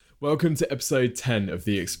Welcome to episode 10 of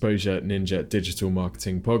the Exposure Ninja Digital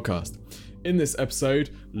Marketing Podcast. In this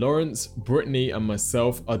episode, Lawrence, Brittany, and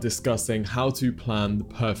myself are discussing how to plan the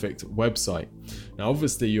perfect website. Now,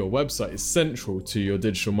 obviously, your website is central to your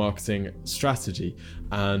digital marketing strategy,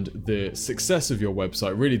 and the success of your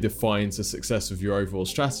website really defines the success of your overall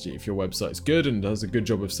strategy. If your website is good and does a good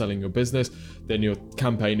job of selling your business, then your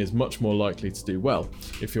campaign is much more likely to do well.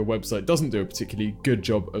 If your website doesn't do a particularly good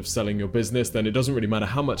job of selling your business, then it doesn't really matter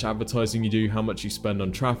how much advertising you do, how much you spend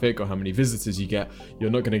on traffic, or how many visitors you get, you're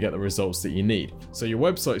not going to get the results that you need. So your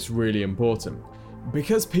website's really important.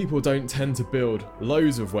 Because people don't tend to build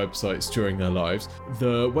loads of websites during their lives,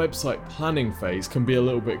 the website planning phase can be a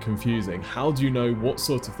little bit confusing. How do you know what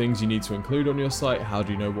sort of things you need to include on your site? How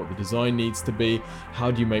do you know what the design needs to be?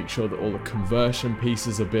 How do you make sure that all the conversion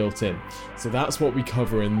pieces are built in? So that's what we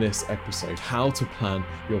cover in this episode, how to plan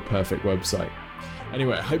your perfect website.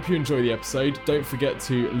 Anyway, I hope you enjoy the episode. Don't forget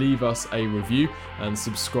to leave us a review and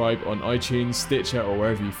subscribe on iTunes, Stitcher, or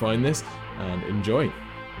wherever you find this, and enjoy.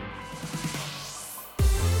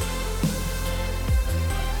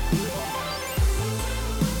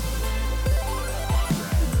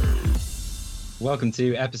 Welcome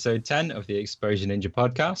to episode 10 of the Exposure Ninja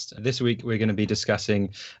podcast. This week, we're going to be discussing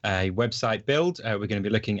a website build. We're going to be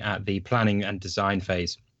looking at the planning and design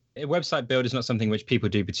phase. A website build is not something which people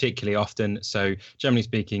do particularly often. So generally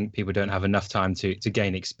speaking, people don't have enough time to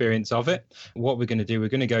gain experience of it. What we're going to do, we're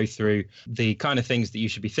going to go through the kind of things that you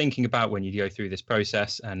should be thinking about when you go through this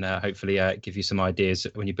process, and hopefully give you some ideas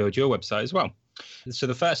when you build your website as well. So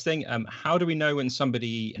the first thing, how do we know when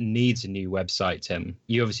somebody needs a new website, Tim?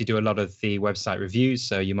 You obviously do a lot of the website reviews,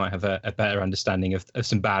 so you might have a better understanding of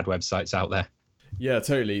some bad websites out there. Yeah,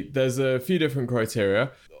 totally. There's a few different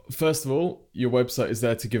criteria. First of all, your website is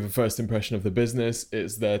there to give a first impression of the business.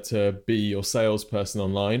 It's there to be your salesperson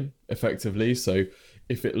online, effectively. So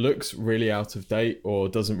if it looks really out of date or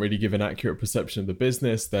doesn't really give an accurate perception of the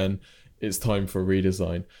business, then it's time for a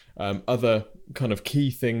redesign. Other kind of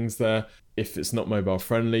key things there, if it's not mobile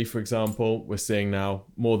friendly, for example, we're seeing now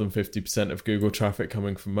more than 50% of Google traffic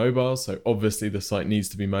coming from mobile. So obviously the site needs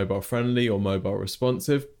to be mobile friendly or mobile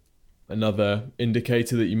responsive. Another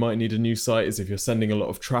indicator that you might need a new site is if you're sending a lot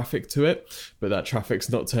of traffic to it, but that traffic's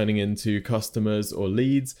not turning into customers or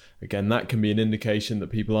leads. Again, that can be an indication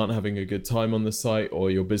that people aren't having a good time on the site,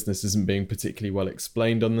 or your business isn't being particularly well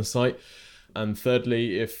explained on the site. And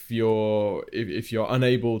thirdly, if you're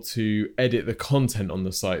unable to edit the content on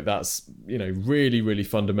the site, that's really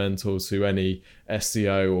fundamental to any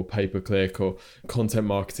SEO or pay-per-click or content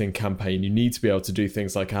marketing campaign. You need to be able to do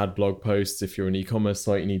things like add blog posts. If you're an e-commerce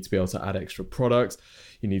site, you need to be able to add extra products.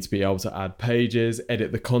 You need to be able to add pages,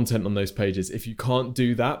 edit the content on those pages. If you can't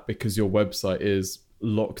do that because your website is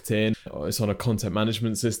locked in, or it's on a content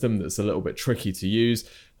management system that's a little bit tricky to use,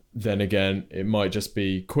 then again, it might just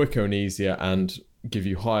be quicker and easier and give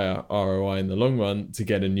you higher ROI in the long run to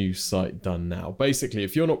get a new site done now. Basically,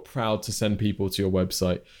 if you're not proud to send people to your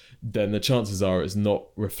website, then the chances are it's not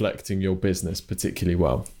reflecting your business particularly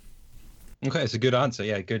well. Okay, it's a good answer.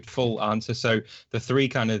 Yeah, good full answer. So the three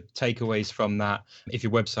kind of takeaways from that: if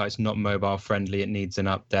your website's not mobile friendly, it needs an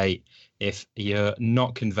update. If you're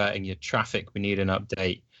not converting your traffic, we need an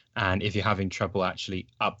update. And if you're having trouble actually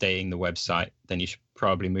updating the website, then you should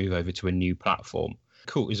probably move over to a new platform.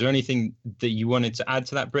 Cool. Is there anything that you wanted to add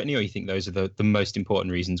to that, Brittany, or you think those are the most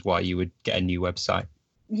important reasons why you would get a new website?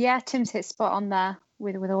 Yeah, Tim's hit spot on there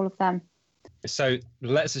with all of them. So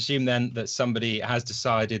let's assume then that somebody has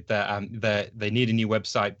decided that they need a new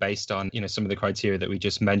website based on some of the criteria that we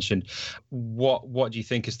just mentioned. What do you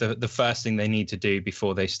think is the first thing they need to do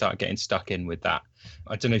before they start getting stuck in with that?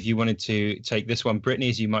 I don't know if you wanted to take this one, Brittany,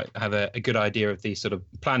 as you might have a good idea of the sort of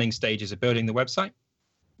planning stages of building the website.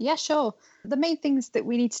 Yeah, sure. The main things that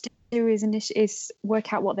we need to do is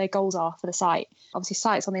work out what their goals are for the site. Obviously,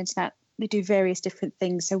 sites on the internet, they do various different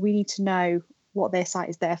things. So we need to know what their site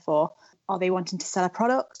is there for. Are they wanting to sell a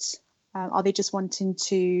product? Are they just wanting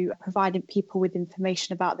to provide people with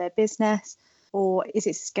information about their business? Or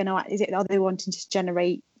are they wanting to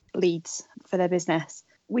generate leads for their business?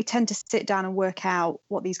 We tend to sit down and work out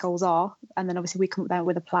what these goals are. And then obviously we come up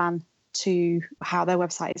with a plan to how their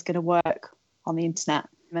website is going to work on the internet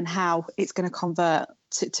and how it's going to convert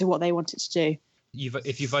to what they want it to do.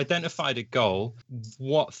 If you've identified a goal,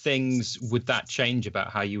 what things would that change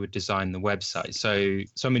about how you would design the website?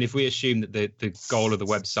 So I mean, if we assume that the goal of the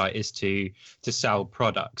website is to sell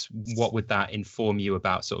products, what would that inform you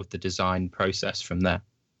about sort of the design process from there?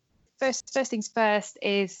 First things first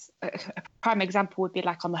is a prime example would be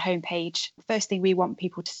like on the homepage. First thing we want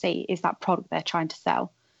people to see is that product they're trying to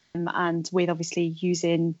sell. And with obviously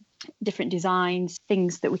using different designs,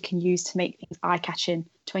 things that we can use to make things eye-catching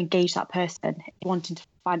to engage that person wanting to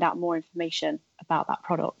find out more information about that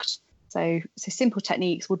product. So simple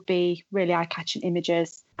techniques would be really eye-catching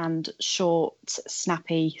images and short,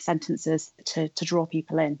 snappy sentences to draw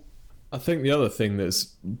people in. I think the other thing that's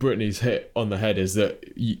Brittany's hit on the head is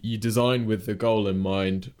that you design with the goal in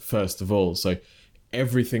mind, first of all. So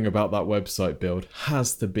everything about that website build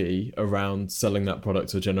has to be around selling that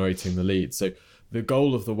product or generating the lead. So the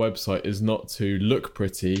goal of the website is not to look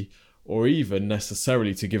pretty or even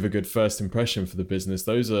necessarily to give a good first impression for the business.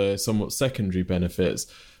 Those are somewhat secondary benefits.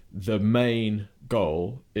 The main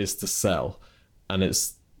goal is to sell, and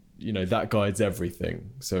it's, that guides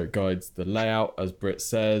everything. So it guides the layout, as Britt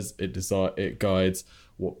says, it guides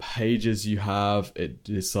what pages you have, it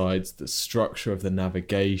decides the structure of the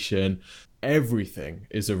navigation. Everything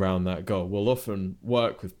is around that goal. We'll often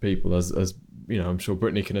work with people, as I'm sure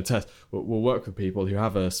Brittany can attest, we'll work with people who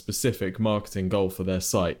have a specific marketing goal for their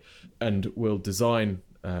site, and we'll design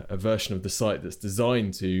a version of the site that's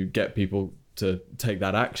designed to get people to take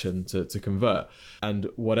that action to convert. And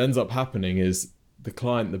what ends up happening is the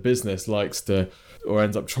client, the business, likes to, or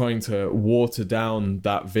ends up trying to water down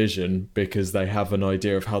that vision because they have an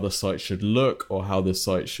idea of how the site should look or how the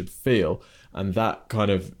site should feel. And that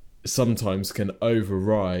kind of sometimes can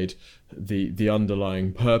override the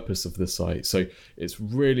underlying purpose of the site. So it's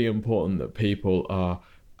really important that people are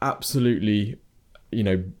absolutely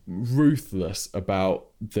ruthless about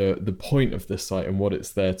the point of the site and what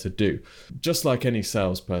it's there to do. Just like any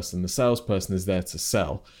salesperson, the salesperson is there to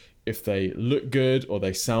sell. If they look good or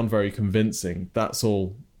they sound very convincing, that's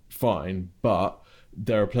all fine, but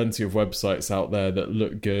there are plenty of websites out there that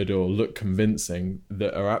look good or look convincing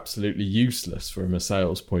that are absolutely useless from a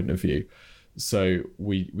sales point of view. So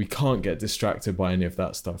we can't get distracted by any of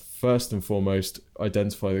that stuff. First and foremost,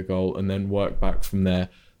 identify the goal and then work back from there.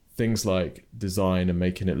 Things like design and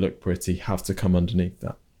making it look pretty have to come underneath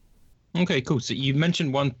that. Okay, cool. So you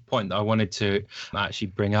mentioned one point that I wanted to actually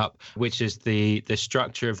bring up, which is the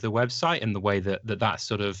structure of the website and the way that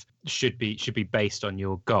sort of should be based on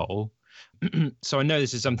your goal. So I know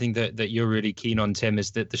this is something that you're really keen on, Tim,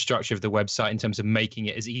 is that the structure of the website in terms of making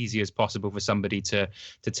it as easy as possible for somebody to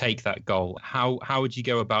take that goal. How would you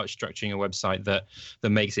go about structuring a website that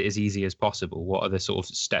makes it as easy as possible? What are the sort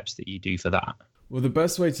of steps that you do for that? Well, the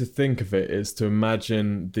best way to think of it is to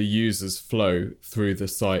imagine the user's flow through the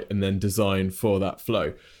site and then design for that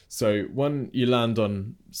flow. So when you land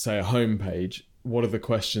on, say, a homepage, what are the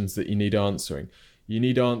questions that you need answering? You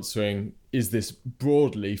need answering, is this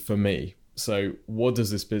broadly for me? So what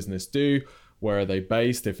does this business do? Where are they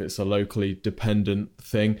based? If it's a locally dependent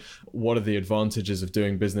thing, what are the advantages of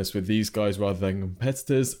doing business with these guys rather than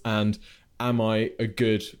competitors? And am I a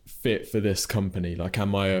good fit for this company? Like,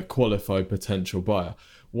 am I a qualified potential buyer?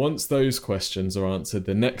 Once those questions are answered,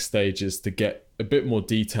 the next stage is to get a bit more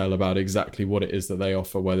detail about exactly what it is that they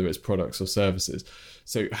offer, whether it's products or services.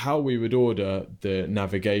 So how we would order the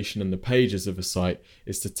navigation and the pages of a site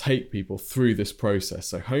is to take people through this process.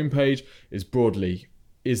 So homepage is broadly,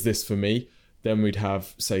 is this for me? Then we'd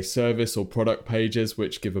have, say, service or product pages,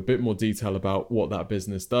 which give a bit more detail about what that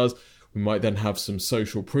business does. We might then have some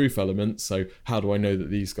social proof elements. So how do I know that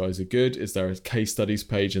these guys are good? Is there a case studies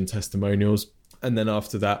page and testimonials? And then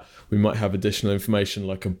after that, we might have additional information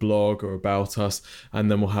like a blog or about us.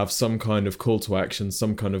 And then we'll have some kind of call to action,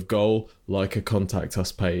 some kind of goal, like a contact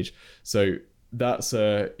us page. So that's,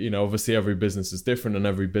 obviously every business is different and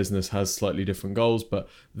every business has slightly different goals, but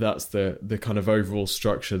that's the kind of overall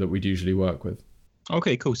structure that we'd usually work with.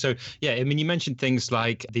 Okay, cool. So, yeah, I mean, you mentioned things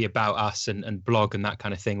like the About Us and blog and that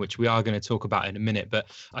kind of thing, which we are going to talk about in a minute. But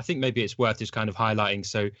I think maybe it's worth just kind of highlighting.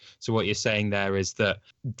 So what you're saying there is that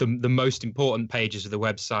the most important pages of the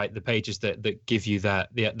website, the pages that give you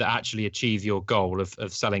that actually achieve your goal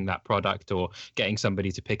of selling that product or getting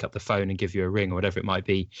somebody to pick up the phone and give you a ring or whatever it might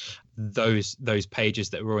be, those pages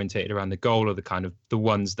that are orientated around the goal are the kind of the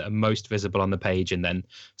ones that are most visible on the page, and then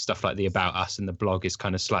stuff like the About Us and the blog is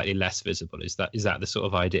kind of slightly less visible. Is that the sort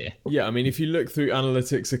of idea? Yeah, I mean, if you look through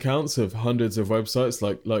analytics accounts of hundreds of websites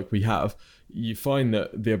like we have, you find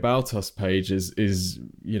that the About Us page is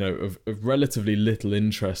of relatively little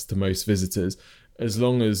interest to most visitors, as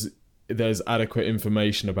long as there's adequate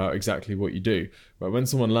information about exactly what you do. But when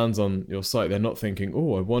someone lands on your site, they're not thinking,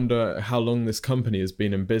 oh, I wonder how long this company has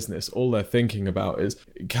been in business. All they're thinking about is,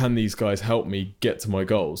 can these guys help me get to my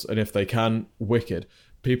goals? And if they can, wicked.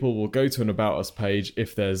 People will go to an About Us page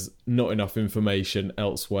if there's not enough information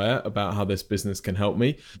elsewhere about how this business can help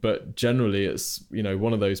me. But generally, it's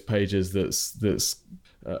one of those pages that's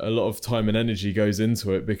a lot of time and energy goes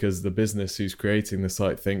into it because the business who's creating the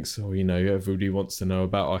site thinks, oh, everybody wants to know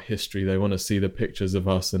about our history. They want to see the pictures of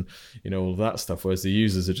us and, all of that stuff. Whereas the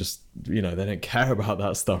users are just, they don't care about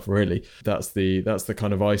that stuff really. That's the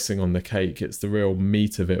kind of icing on the cake. It's the real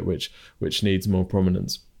meat of it, which needs more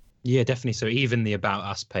prominence. Yeah, definitely. So even the About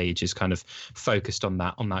Us page is kind of focused on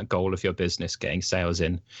that goal of your business, getting sales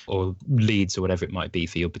in or leads or whatever it might be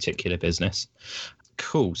for your particular business.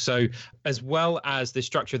 Cool. So as well as the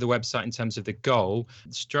structure of the website in terms of the goal,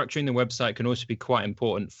 structuring the website can also be quite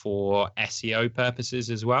important for SEO purposes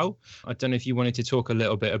as well. I don't know if you wanted to talk a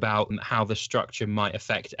little bit about how the structure might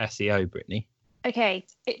affect SEO, Brittany. Okay,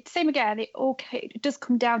 same again. It does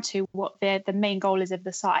come down to what the main goal is of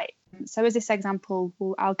the site. So as this example,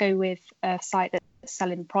 I'll go with a site that's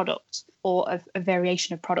selling a product or a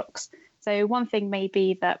variation of products. So one thing may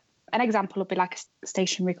be that an example would be like a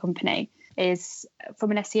stationery company is from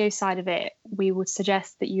an SEO side of it, we would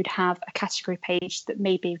suggest that you'd have a category page that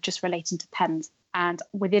may be just relating to pens. And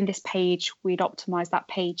within this page, we'd optimize that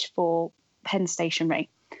page for pen stationery.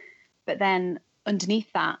 But then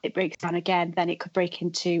underneath that, it breaks down again. Then it could break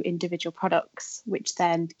into individual products, which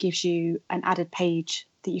then gives you an added page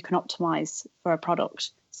that you can optimize for a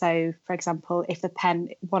product. So, for example, if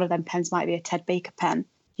one of them pens might be a Ted Baker pen,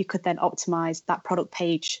 you could then optimize that product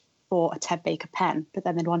page for a Ted Baker pen, but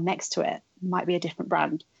then the one next to it might be a different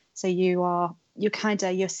brand. So you're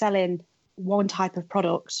selling one type of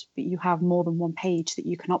product, but you have more than one page that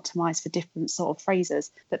you can optimize for different sort of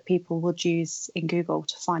phrases that people would use in Google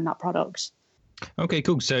to find that product. Okay,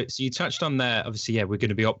 cool. So you touched on there, obviously, we're going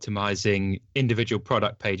to be optimizing individual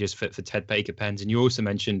product pages for Ted Baker pens. And you also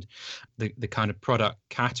mentioned the kind of product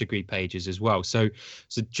category pages as well. So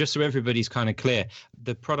just so everybody's kind of clear,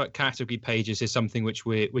 the product category pages is something which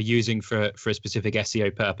we're using for a specific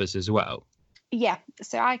SEO purpose as well. Yeah.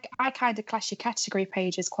 So I kind of class your category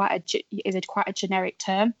page as quite a generic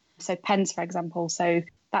term. So pens, for example. So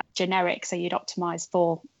that's generic. So you'd optimize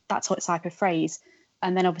for that sort of type of phrase.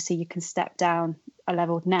 And then obviously you can step down a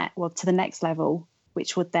level to the next level,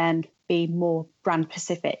 which would then be more brand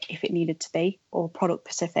specific if it needed to be, or product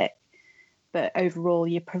specific. But overall,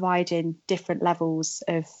 you're providing different levels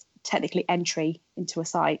of technically entry into a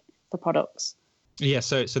site for products. Yeah,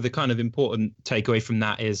 so the kind of important takeaway from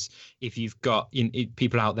that is if you've got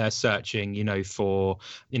people out there searching, for,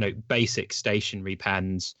 basic stationery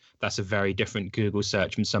pens, that's a very different Google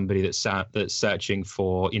search from somebody that's searching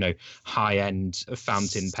for, high-end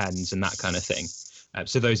fountain pens and that kind of thing.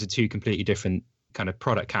 So those are two completely different kind of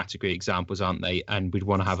product category examples, aren't they? And we'd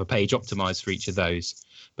want to have a page optimized for each of those.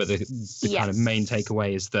 But the kind of main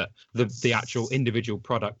takeaway is that the actual individual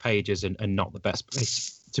product pages are not the best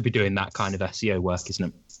place to be doing that kind of SEO work, isn't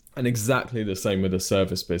it? And exactly the same with a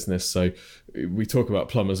service business. So we talk about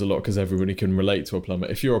plumbers a lot because everybody can relate to a plumber.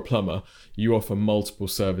 If you're a plumber, you offer multiple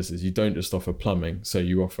services. You don't just offer plumbing. So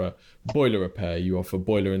you offer boiler repair, you offer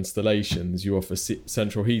boiler installations, you offer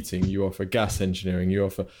central heating, you offer gas engineering, you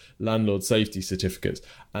offer landlord safety certificates.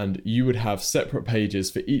 And you would have separate pages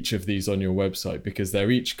for each of these on your website because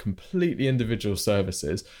they're each completely individual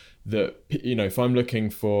services that, if I'm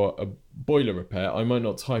looking for a boiler repair, I might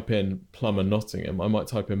not type in plumber Nottingham, I might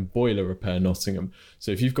type in boiler repair Nottingham.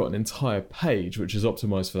 So if you've got an entire page which is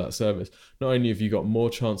optimized for that service, not only have you got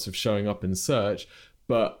more chance of showing up in search,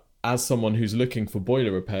 but as someone who's looking for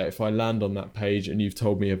boiler repair, if I land on that page and you've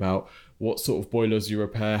told me about what sort of boilers you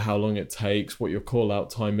repair, how long it takes, what your call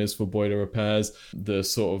out time is for boiler repairs, the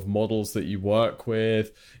sort of models that you work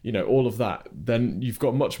with, all of that, then you've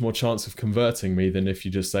got much more chance of converting me than if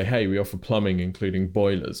you just say, hey, we offer plumbing, including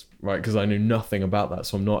boilers, right? Because I knew nothing about that.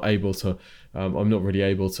 So I'm not really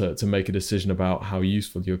able to make a decision about how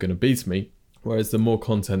useful you're going to be to me. Whereas the more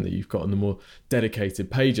content that you've got and the more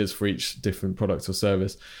dedicated pages for each different product or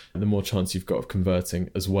service, the more chance you've got of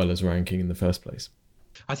converting as well as ranking in the first place.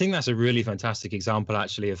 I think that's a really fantastic example,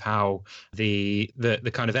 actually, of how the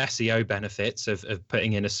kind of SEO benefits of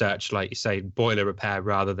putting in a search, like you say, boiler repair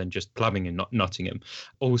rather than just plumbing in Nottingham,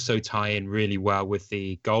 also tie in really well with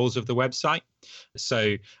the goals of the website.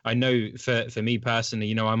 So I know for me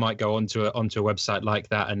personally, I might go onto a website like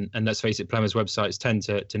that, and let's face it, plumbers' websites tend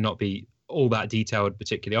to not be all that detailed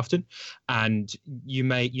particularly often, and you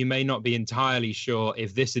may not be entirely sure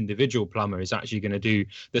if this individual plumber is actually going to do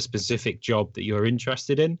the specific job that you're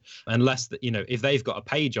interested in, unless that if they've got a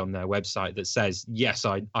page on their website that says, yes,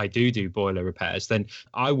 I do boiler repairs, then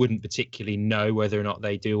I wouldn't particularly know whether or not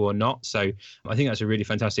they do or not. So I think that's a really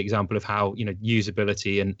fantastic example of how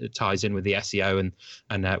usability and it ties in with the SEO,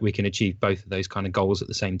 and we can achieve both of those kind of goals at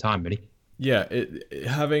the same time, really. Yeah,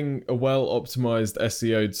 having a well-optimized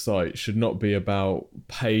SEO'd site should not be about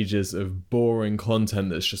pages of boring content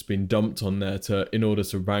that's just been dumped on there in order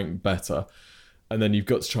to rank better. And then you've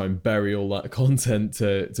got to try and bury all that content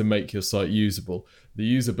to make your site usable.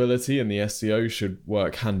 The usability and the SEO should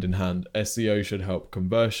work hand in hand. SEO should help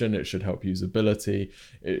conversion, it should help usability.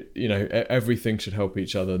 Everything should help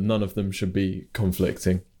each other. None of them should be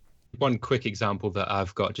conflicting. One quick example that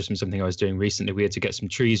I've got just from something I was doing recently, we had to get some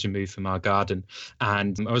trees removed from our garden.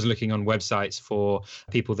 And I was looking on websites for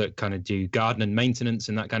people that kind of do garden and maintenance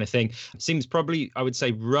and that kind of thing. It seems probably, I would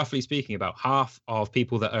say, roughly speaking, about half of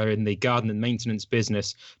people that are in the garden and maintenance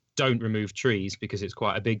business don't remove trees because it's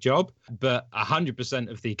quite a big job. But 100%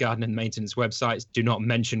 of the garden and maintenance websites do not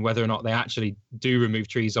mention whether or not they actually do remove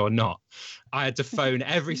trees or not. I had to phone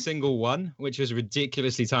every single one, which was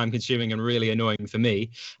ridiculously time consuming and really annoying for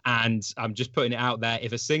me. And I'm just putting it out there.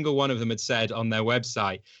 If a single one of them had said on their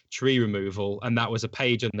website, tree removal, and that was a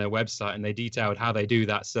page on their website and they detailed how they do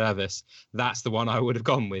that service, that's the one I would have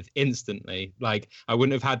gone with instantly. Like, I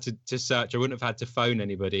wouldn't have had to search. I wouldn't have had to phone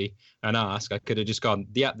anybody and ask. I could have just gone,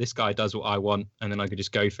 yeah, this guy does what I want. And then I could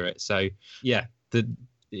just go for it. So yeah,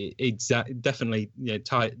 definitely,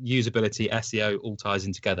 usability, SEO all ties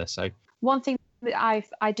in together. So one thing that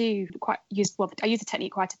I do quite use, well, I use the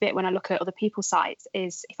technique quite a bit when I look at other people's sites,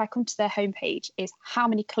 is if I come to their homepage, is how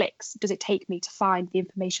many clicks does it take me to find the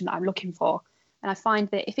information that I'm looking for? And I find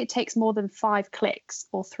that if it takes more than 5 clicks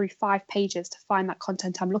or through 5 pages to find that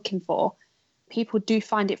content I'm looking for, people do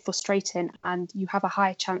find it frustrating, and you have a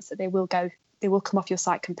higher chance that they will come off your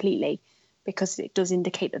site completely, because it does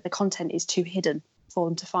indicate that the content is too hidden for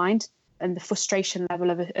them to find. And the frustration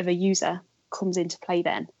level of a user comes into play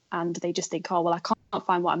then. And they just think, oh, well, I can't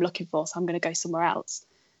find what I'm looking for, so I'm going to go somewhere else.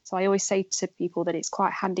 So I always say to people that it's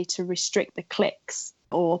quite handy to restrict the clicks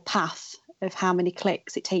or path of how many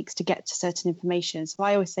clicks it takes to get to certain information. So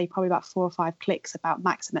I always say probably about 4 or 5 clicks about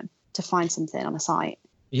maximum to find something on a site.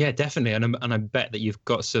 Yeah, definitely. And I bet that you've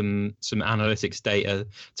got some analytics data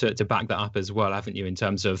to back that up as well, haven't you, in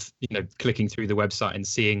terms of, clicking through the website and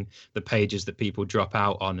seeing the pages that people drop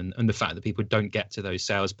out on, and the fact that people don't get to those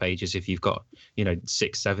sales pages if you've got,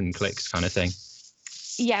 6-7 clicks kind of thing.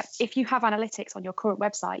 Yeah, if you have analytics on your current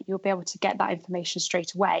website, you'll be able to get that information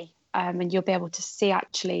straight away, and you'll be able to see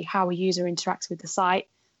actually how a user interacts with the site,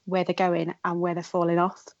 where they're going and where they're falling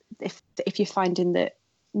off. If you're finding that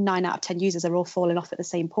 9 out of 10 users are all falling off at the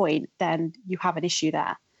same point, then you have an issue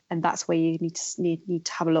there, and that's where you need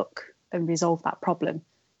to have a look and resolve that problem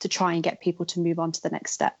to try and get people to move on to the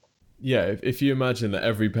next step. Yeah, if you imagine that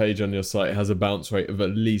every page on your site has a bounce rate of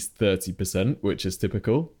at least 30%, which is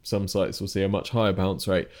typical, some sites will see a much higher bounce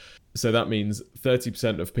rate. So that means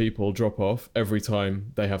 30% of people drop off every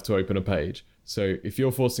time they have to open a page. So if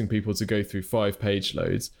you're forcing people to go through 5 page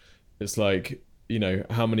loads, it's like,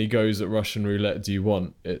 how many goes at Russian roulette do you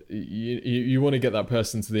want? You want to get that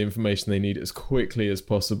person to the information they need as quickly as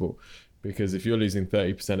possible, because if you're losing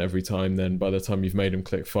 30% every time, then by the time you've made them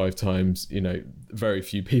click 5 times, very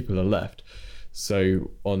few people are left.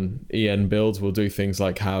 So on EN builds, we'll do things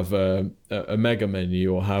like have a mega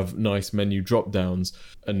menu or have nice menu drop downs.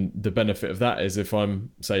 And the benefit of that is if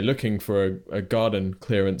I'm, say, looking for a garden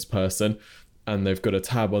clearance person and they've got a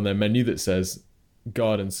tab on their menu that says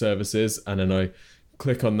garden services, and then I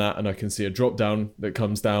click on that and I can see a drop down that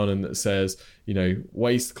comes down and that says,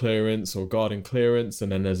 waste clearance or garden clearance,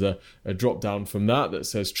 and then there's a drop down from that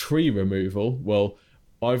says tree removal. Well,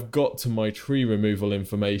 I've got to my tree removal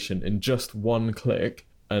information in just 1 click,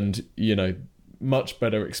 and much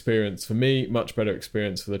better experience for me, much better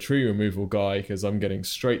experience for the tree removal guy, because I'm getting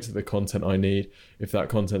straight to the content I need. If that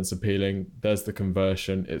content's appealing, there's the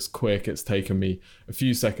conversion. It's quick. It's taken me a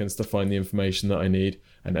few seconds to find the information that I need,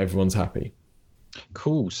 and everyone's happy.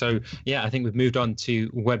 Cool. So yeah, I think we've moved on to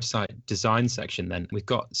website design section then. We've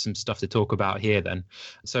got some stuff to talk about here then.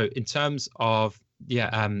 So in terms of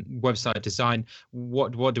website design,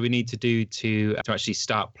 what do we need to do to actually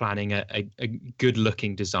start planning a good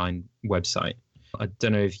looking design website? I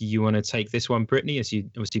don't know if you want to take this one, Brittany, as you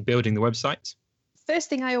obviously building the website. First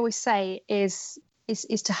thing I always say is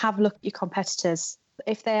to have a look at your competitors.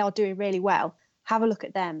 If they are doing really well, have a look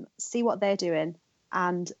at them, see what they're doing,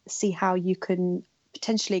 and see how you can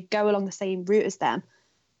potentially go along the same route as them,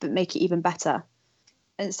 but make it even better.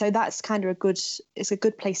 And so that's kind of it's a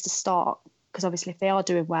good place to start, because obviously if they are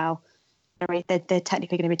doing well, they're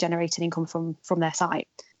technically going to be generating income from their site.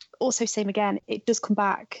 Also, same again, it does come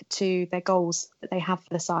back to their goals that they have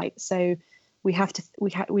for the site. So we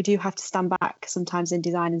do have to stand back sometimes in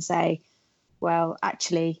design and say, well,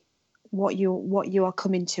 actually, what you are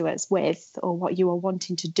coming to us with, or what you are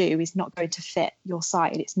wanting to do, is not going to fit your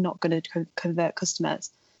site, and it's not going to convert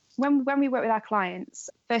customers. When we work with our clients,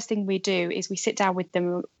 first thing we do is we sit down with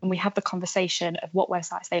them and we have the conversation of what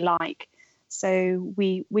websites they like. So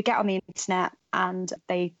we get on the internet and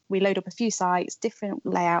we load up a few sites, different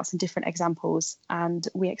layouts and different examples, and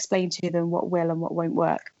we explain to them what will and what won't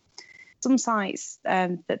work. Some sites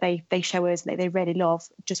that they show us that they really love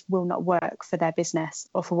just will not work for their business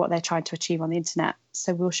or for what they're trying to achieve on the internet.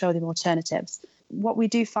 So we'll show them alternatives. What we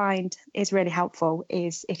do find is really helpful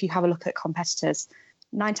is if you have a look at competitors.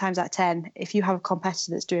 9 times out of 10, if you have a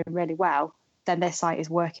competitor that's doing really well, then their site is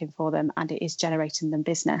working for them and it is generating them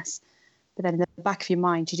business. But then in the back of your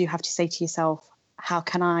mind, you do have to say to yourself, how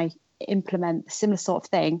can I implement a similar sort of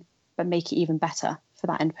thing, but make it even better for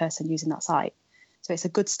that end person using that site? So it's a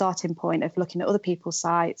good starting point of looking at other people's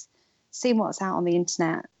sites, seeing what's out on the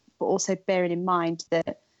internet, but also bearing in mind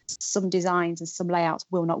that some designs and some layouts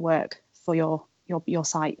will not work for your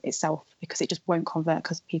site itself because it just won't convert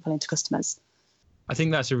people into customers. I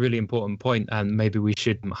think that's a really important point, and maybe we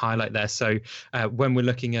should highlight there. So when we're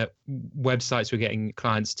looking at websites, we're getting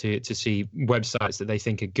clients to see websites that they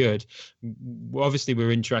think are good. Obviously,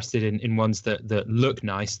 we're interested in ones that look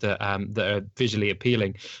nice, that are visually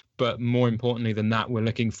appealing. But more importantly than that, we're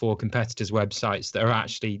looking for competitors' websites that are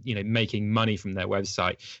actually, making money from their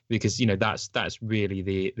website, because, that's really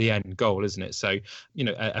the end goal, isn't it? So,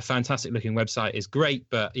 a fantastic looking website is great,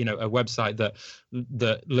 but, a website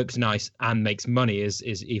that looks nice and makes money is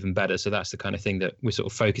even better. So that's the kind of thing that we're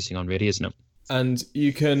sort of focusing on, really, isn't it? And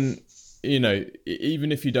you can,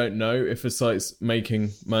 even if you don't know if a site's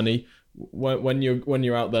making money, when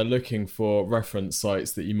you're out there looking for reference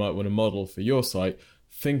sites that you might want to model for your site,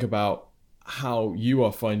 think about how you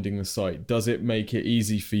are finding the site. Does it make it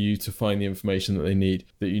easy for you to find the information that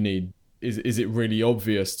you need? Is it really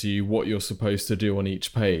obvious to you what you're supposed to do on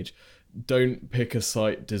each page? Don't pick a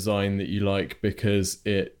site design that you like because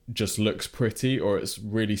it just looks pretty, or it's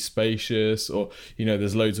really spacious, or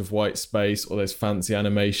there's loads of white space, or there's fancy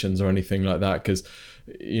animations or anything like that, because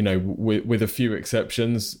with a few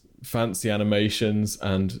exceptions, fancy animations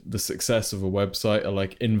and the success of a website are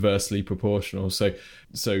like inversely proportional. So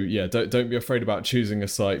yeah, don't be afraid about choosing a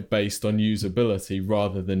site based on usability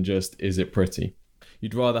rather than just, is it pretty?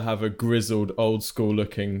 You'd rather have a grizzled, old school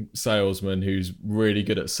looking salesman who's really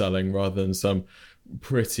good at selling rather than some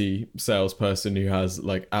pretty salesperson who has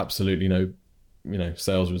like absolutely no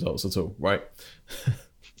sales results at all, right?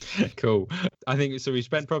 Cool. I think so. We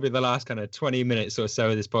spent probably the last kind of 20 minutes or so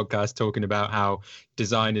of this podcast talking about how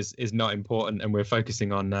design is not important, and we're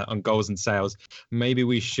focusing on goals and sales. Maybe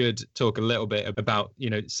we should talk a little bit about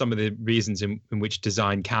some of the reasons in which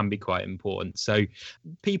design can be quite important. So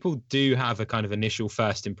people do have a kind of initial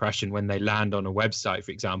first impression when they land on a website,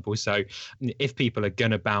 for example. So if people are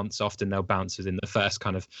going to bounce, often they'll bounce within the first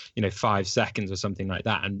kind of 5 seconds or something like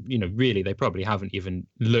that, and really they probably haven't even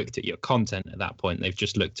looked at your content at that point. They've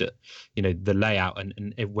just looked at the layout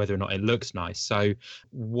and whether or not it looks nice. So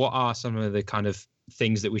what are some of the kind of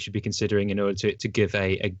things that we should be considering in order to give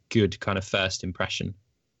a good kind of first impression?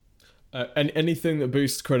 And anything that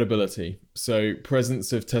boosts credibility. So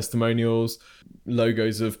presence of testimonials,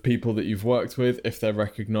 logos of people that you've worked with, if they're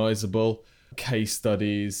recognizable, case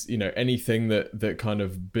studies, anything that kind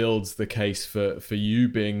of builds the case for you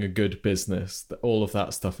being a good business. All of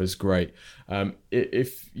that stuff is great.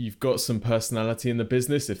 If you've got some personality in the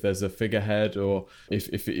business, if there's a figurehead, or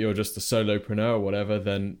if you're just a solopreneur or whatever,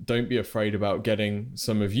 then don't be afraid about getting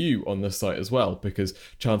some of you on the site as well, because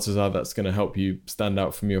chances are that's going to help you stand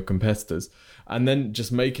out from your competitors. And then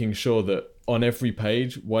just making sure that on every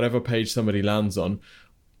page, whatever page somebody lands on,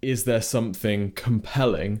 is there something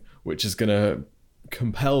compelling which is going to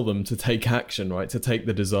compel them to take action, right? To take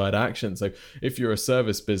the desired action. So if you're a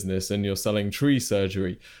service business and you're selling tree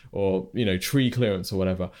surgery or, tree clearance or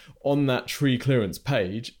whatever, on that tree clearance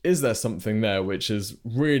page, is there something there which is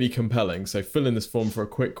really compelling? So fill in this form for a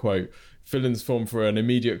quick quote, fill in this form for an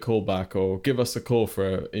immediate callback, or give us a call for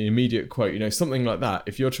an immediate quote, something like that.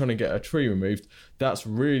 If you're trying to get a tree removed, that's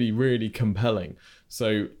really, really compelling.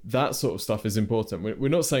 So that sort of stuff is important. We're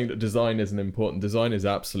not saying that design isn't important. Design is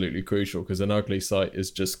absolutely crucial, because an ugly site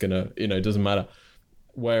is just gonna, it doesn't matter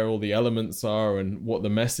where all the elements are and what the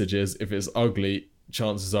message is. If it's ugly,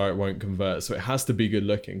 chances are it won't convert. So it has to be good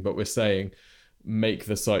looking, but we're saying make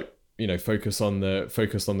the site, focus on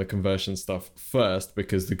the conversion stuff first,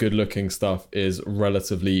 because the good looking stuff is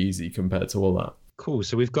relatively easy compared to all that. Cool.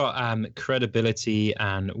 So we've got credibility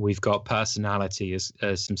and we've got personality as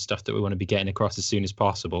some stuff that we want to be getting across as soon as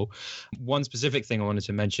possible. One specific thing I wanted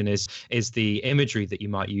to mention is the imagery that you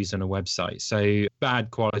might use on a website. So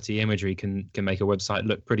bad quality imagery can make a website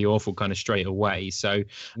look pretty awful kind of straight away. So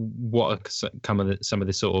what are some of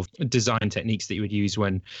the sort of design techniques that you would use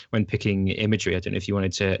when picking imagery? I don't know if you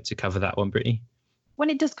wanted to cover that one, Brittany.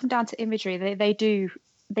 When it does come down to imagery,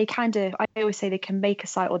 I always say they can make a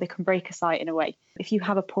site or they can break a site in a way. If you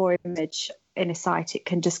have a poor image in a site, it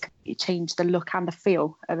can just change the look and the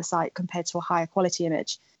feel of a site compared to a higher quality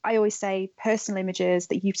image. I always say personal images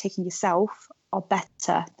that you've taken yourself are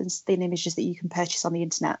better than images that you can purchase on the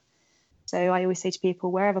internet. So I always say to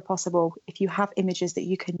people, wherever possible, if you have images that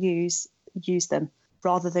you can use them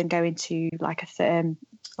rather than go into like a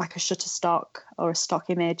Shutterstock or a stock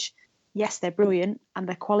image. Yes, they're brilliant and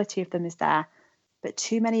the quality of them is there, but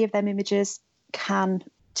too many of them images can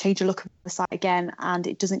change the look of the site again, and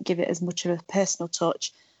it doesn't give it as much of a personal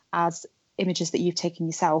touch as images that you've taken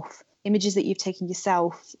yourself. Images that you've taken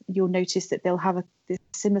yourself, you'll notice that they'll have a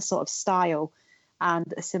similar sort of style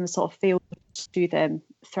and a similar sort of feel to them,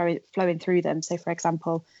 flowing through them. So, for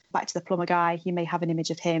example, back to the plumber guy, you may have an image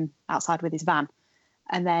of him outside with his van,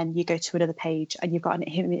 and then you go to another page and you've got an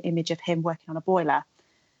image of him working on a boiler.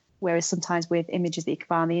 Whereas sometimes with images that you can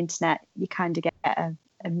find on the internet, you kind of get a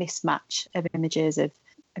mismatch of images of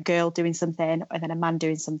a girl doing something and then a man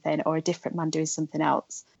doing something or a different man doing something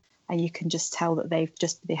else. And you can just tell that they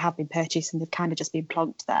have been purchased and they've kind of just been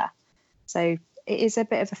plonked there. So it is a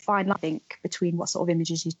bit of a fine line, I think, between what sort of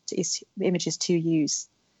images to use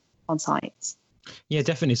on sites. Yeah,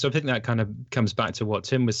 definitely. So I think that kind of comes back to what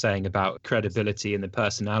Tim was saying about credibility and the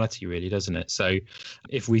personality, really, doesn't it? So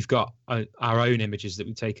if we've got our own images that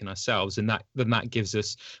we've taken ourselves, then that gives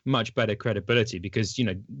us much better credibility, because, you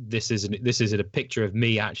know, this isn't a picture of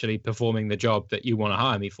me actually performing the job that you want to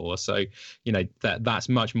hire me for. So, you know, that's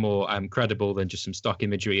much more credible than just some stock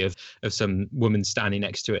imagery of some woman standing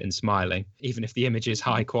next to it and smiling, even if the image is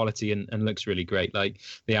high quality and looks really great. Like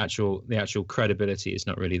the actual credibility is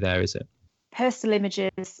not really there, is it? Personal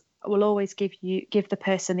images will always give the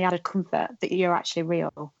person the added comfort that you're actually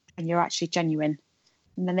real and you're actually genuine.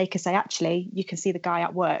 And then they can say, actually, you can see the guy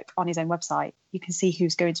at work on his own website. You can see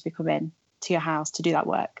who's going to be coming to your house to do that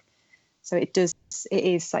work. So it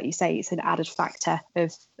is, like you say, it's an added factor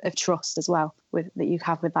of trust as well that you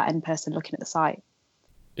have with that end person looking at the site.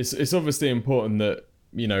 It's obviously important that,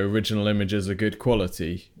 you know, original images are good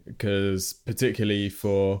quality, because particularly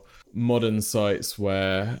for modern sites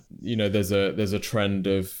where, you know, there's a trend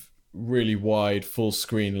of really wide full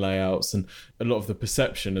screen layouts, and a lot of the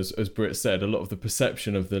perception, as Britt said, a lot of the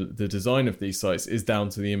perception of the design of these sites is down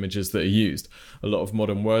to the images that are used. A lot of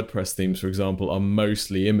modern WordPress themes, for example, are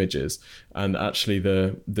mostly images, and actually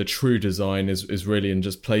the true design is really in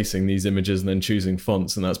just placing these images and then choosing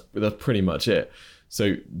fonts, and that's pretty much it.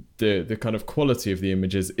 So the kind of quality of the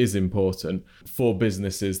images is important for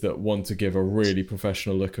businesses that want to give a really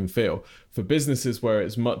professional look and feel. For businesses where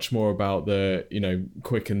it's much more about the, you know,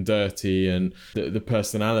 quick and dirty and the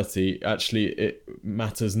personality, actually it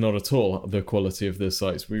matters not at all, the quality of the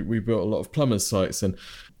sites. We built a lot of plumbers' sites, and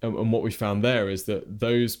what we found there is that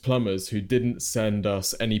those plumbers who didn't send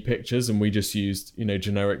us any pictures and we just used, you know,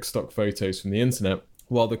 generic stock photos from the internet,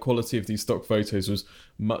 while the quality of these stock photos was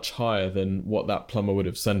much higher than what that plumber would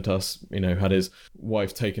have sent us, you know, had his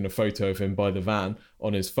wife taken a photo of him by the van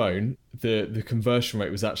on his phone, the conversion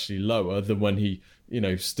rate was actually lower than when he, you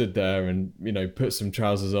know, stood there and, you know, put some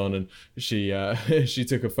trousers on and she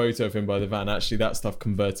took a photo of him by the van. Actually, that stuff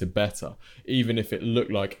converted better. Even if it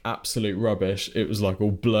looked like absolute rubbish, it was like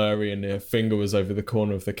all blurry and her finger was over the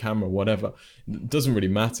corner of the camera, whatever. It doesn't really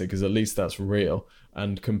matter, because at least that's real.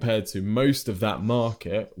 And compared to most of that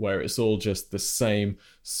market, where it's all just the same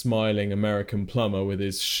smiling American plumber with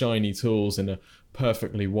his shiny tools in a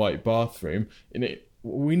perfectly white bathroom,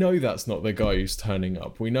 we know that's not the guy who's turning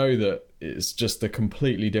up. We know that it's just a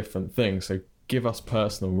completely different thing. So give us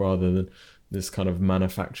personal rather than this kind of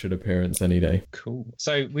manufactured appearance any day. Cool.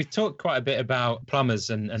 So we've talked quite a bit about plumbers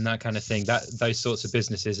and that kind of thing, those sorts of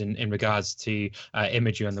businesses in regards to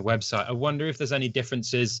imagery on the website. I wonder if there's any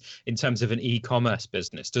differences in terms of an e-commerce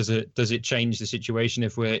business. Does it change the situation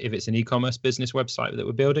if it's an e-commerce business website that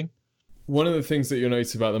we're building? One of the things that you'll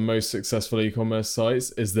notice about the most successful e-commerce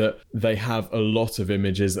sites is that they have a lot of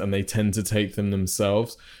images and they tend to take them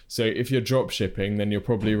themselves. So if you're drop shipping, then you're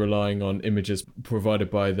probably relying on images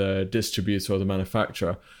provided by the distributor or the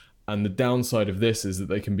manufacturer. And the downside of this is that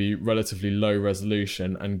they can be relatively low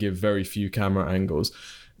resolution and give very few camera angles.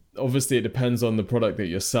 Obviously it depends on the product that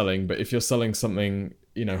you're selling, but if you're selling something,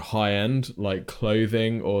 high end like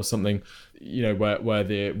clothing or something, where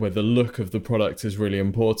the look of the product is really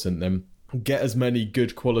important, then get as many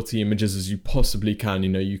good quality images as you possibly can.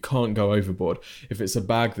 You can't go overboard. If it's a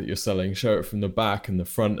bag that you're selling, show it from the back and the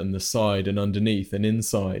front and the side and underneath and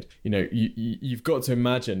inside. You've got to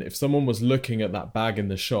imagine, if someone was looking at that bag in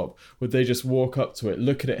the shop, would they just walk up to it,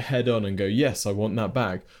 look at it head on and go, yes, I want that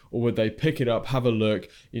bag? Or would they pick it up, have a look,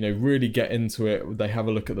 really get into it? Would they have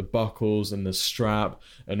a look at the buckles and the strap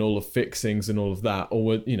and all the fixings and all of that? Or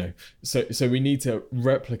would, so we need to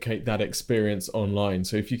replicate that experience online.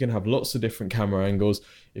 So if you can have lots of different camera angles,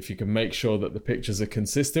 if you can make sure that the pictures are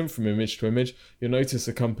consistent from image to image, you'll notice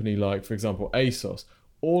a company like, for example, ASOS,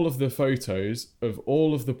 all of the photos of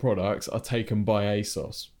all of the products are taken by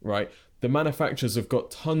ASOS, right? The manufacturers have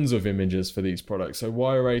got tons of images for these products. So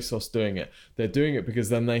why are ASOS doing it? They're doing it because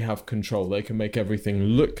then they have control. They can make everything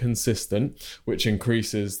look consistent, which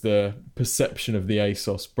increases the perception of the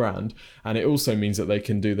ASOS brand. And it also means that they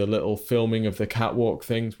can do the little filming of the catwalk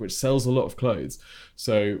things, which sells a lot of clothes.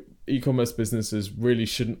 So e-commerce businesses really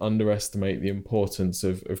shouldn't underestimate the importance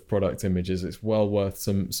of product images. It's well worth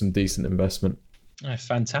some decent investment. Oh,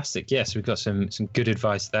 fantastic. Yes, we've got some good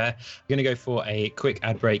advice there. We're going to go for a quick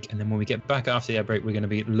ad break, and then when we get back after the ad break, we're going to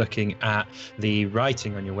be looking at the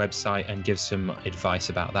writing on your website and give some advice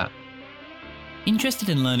about that. Interested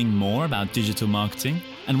in learning more about digital marketing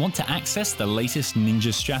and want to access the latest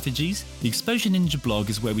ninja strategies? The Exposure Ninja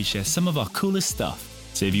blog is where we share some of our coolest stuff.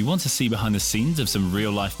 So if you want to see behind the scenes of some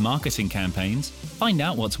real-life marketing campaigns, find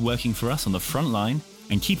out what's working for us on the front line,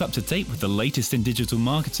 and keep up to date with the latest in digital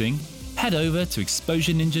marketing, head over to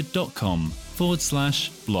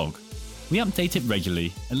exposureninja.com/blog. We update it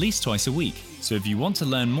regularly, at least twice a week. So if you want to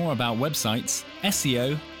learn more about websites,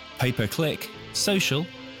 SEO, pay-per-click, social,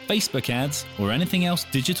 Facebook ads, or anything else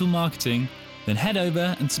digital marketing, then head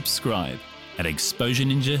over and subscribe at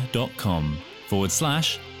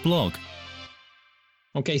exposureninja.com/blog.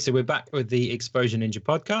 Okay, so we're back with the Exposure Ninja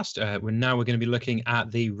podcast. We're going to be looking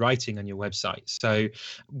at the writing on your website. So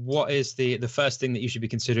what is the first thing that you should be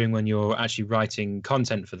considering when you're actually writing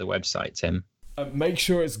content for the website, Tim? Make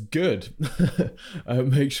sure it's good.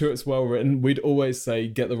 Make sure it's well written. We'd always say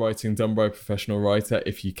get the writing done by a professional writer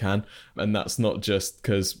if you can. And that's not just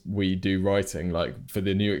because we do writing. Like for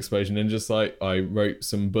the new Exposure Ninja site, I wrote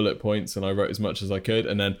some bullet points and I wrote as much as I could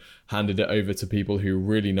and then handed it over to people who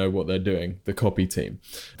really know what they're doing, the copy team.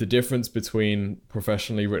 The difference between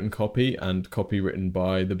professionally written copy and copy written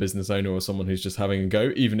by the business owner or someone who's just having a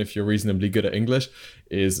go, even if you're reasonably good at English,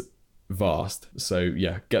 is vast. So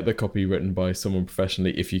yeah, get the copy written by someone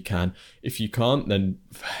professionally if you can. If you can't, then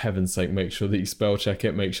for heaven's sake, make sure that you spell check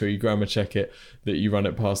it, make sure you grammar check it, that you run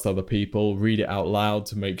it past other people, read it out loud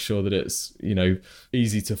to make sure that it's,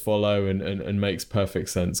 easy to follow and makes perfect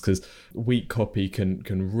sense, because weak copy can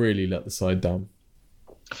really let the site down.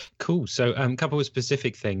 Cool. So a couple of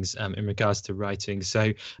specific things in regards to writing.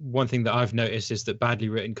 So one thing that I've noticed is that badly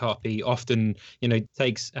written copy often,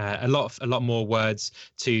 takes a lot more words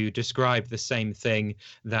to describe the same thing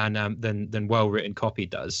than well-written copy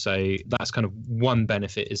does. So that's kind of one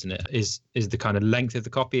benefit, isn't it? Is the kind of length of the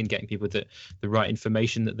copy and getting people the right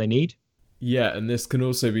information that they need. Yeah, and this can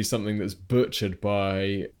also be something that's butchered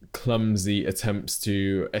by clumsy attempts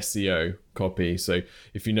to SEO copy. So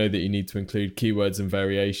if you know that you need to include keywords and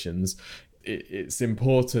variations, it's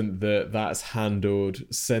important that that's handled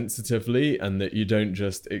sensitively and that you don't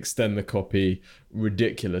just extend the copy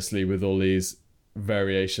ridiculously with all these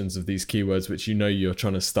variations of these keywords which you're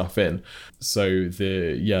trying to stuff in. So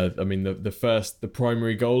the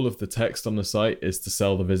primary goal of the text on the site is to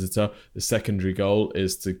sell the visitor. The secondary goal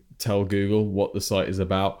is to tell Google what the site is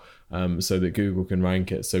about, so that Google can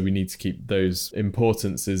rank it. So we need to keep those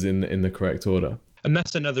importances in the correct order. And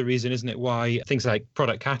that's another reason, isn't it, why things like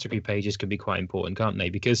product category pages can be quite important, can't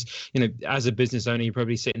they? Because, as a business owner, you're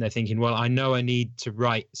probably sitting there thinking, well, I know I need to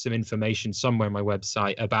write some information somewhere on my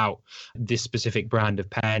website about this specific brand of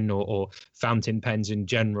pen or fountain pens in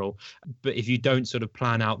general. But if you don't sort of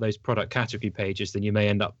plan out those product category pages, then you may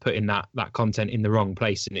end up putting that content in the wrong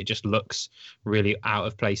place, and it just looks really out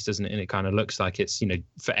of place, doesn't it? And it kind of looks like it's,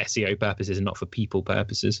 for SEO purposes and not for people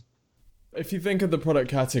purposes. If you think of the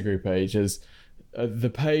product category page as the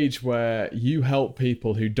page where you help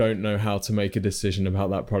people who don't know how to make a decision about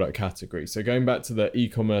that product category. So going back to the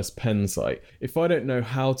e-commerce pen site, if I don't know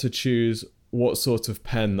how to choose what sort of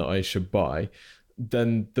pen that I should buy,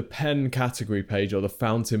 then the pen category page or the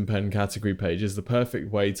fountain pen category page is the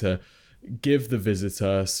perfect way to give the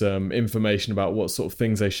visitor some information about what sort of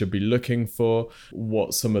things they should be looking for,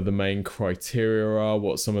 what some of the main criteria are,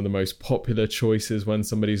 what some of the most popular choices when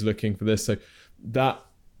somebody's looking for this. So that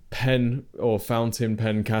pen or fountain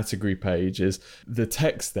pen category page, is the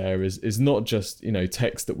text there is not just,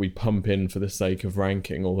 text that we pump in for the sake of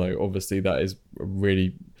ranking, although obviously that is a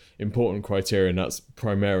really important criteria and that's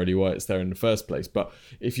primarily why it's there in the first place. But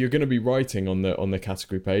if you're going to be writing on the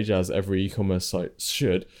category page, as every e-commerce site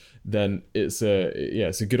should, then it's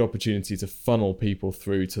a good opportunity to funnel people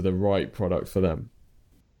through to the right product for them.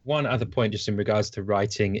 One other point just in regards to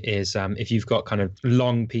writing is if you've got kind of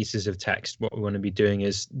long pieces of text, what we want to be doing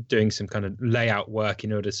is doing some kind of layout work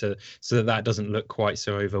in order so that doesn't look quite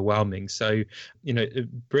so overwhelming. So,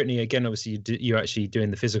 Brittany, again, obviously you're actually doing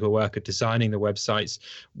the physical work of designing the websites.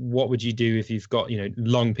 What would you do if you've got,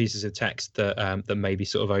 long pieces of text that may be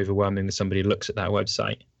sort of overwhelming when somebody looks at that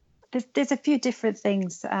website? There's a few different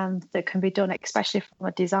things that can be done, especially from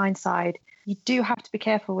a design side. You do have to be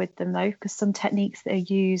careful with them, though, because some techniques that are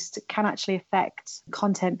used can actually affect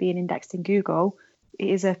content being indexed in Google. It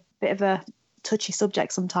is a bit of a touchy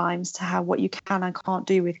subject sometimes to how what you can and can't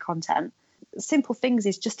do with content. Simple things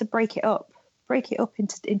is just to break it up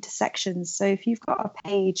into sections. So if you've got a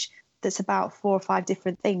page that's about 4 or 5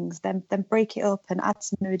 different things, then break it up and add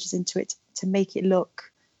some images into it to make it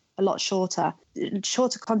look a lot shorter.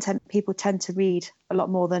 Shorter content people tend to read a lot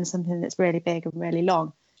more than something that's really big and really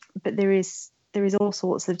long. But there is all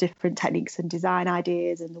sorts of different techniques and design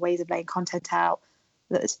ideas and the ways of laying content out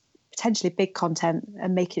that's potentially big content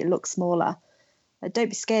and make it look smaller. Don't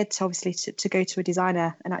be scared to go to a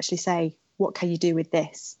designer and actually say, what can you do with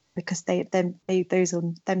this? Because them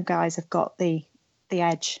guys have got the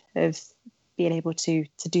edge of being able to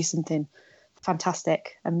do something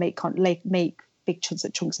fantastic and make big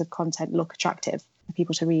chunks of content look attractive for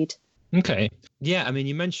people to read. Okay. Yeah, I mean,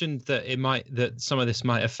 you mentioned that that some of this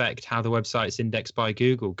might affect how the website's indexed by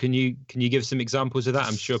Google. Can you give some examples of that?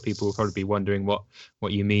 I'm sure people will probably be wondering what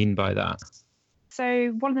you mean by that. So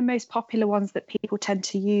one of the most popular ones that people tend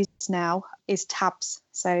to use now is tabs.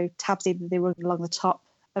 So tabs, either they run along the top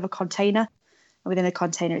of a container, and within a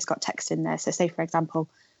container it's got text in there. So say, for example,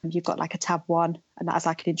 you've got like a tab 1 and that's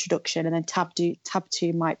like an introduction, and then tab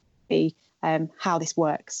 2 might be how this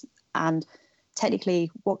works. And technically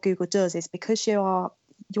what Google does is, because you're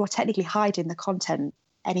technically hiding the content,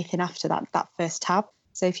 anything after that first tab.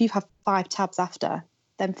 So if you have 5 tabs after,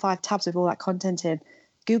 then 5 tabs with all that content in,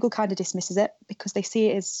 Google kind of dismisses it because they see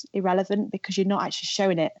it as irrelevant, because you're not actually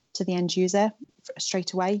showing it to the end user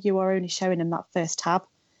straight away. You are only showing them that first tab.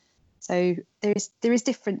 So there is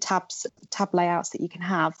different tab layouts that you can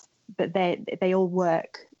have, but they all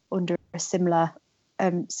work under a similar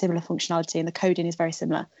functionality, and the coding is very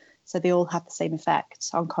similar. So they all have the same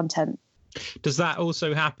effect on content. Does that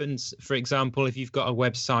also happen, for example, if you've got a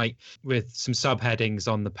website with some subheadings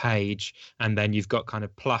on the page and then you've got kind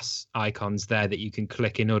of plus icons there that you can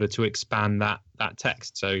click in order to expand that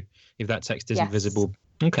text? So if that text isn't visible.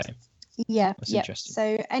 Okay. Yeah. That's interesting.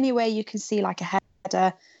 So anywhere you can see like a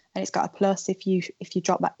header and it's got a plus, if you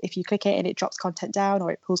click it and it drops content down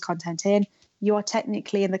or it pulls content in, you are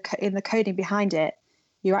technically in the coding behind it,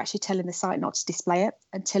 you're actually telling the site not to display it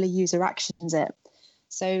until a user actions it.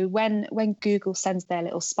 So when Google sends their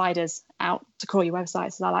little spiders out to crawl your websites,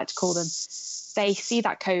 as I like to call them, they see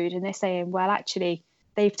that code and they're saying, well, actually,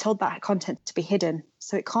 they've told that content to be hidden,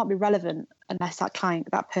 so it can't be relevant unless that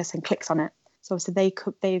person clicks on it. So obviously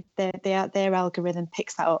their algorithm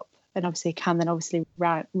picks that up and obviously can then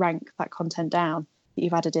rank that content down that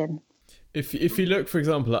you've added in. If you look, for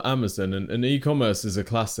example, at Amazon, and e-commerce is a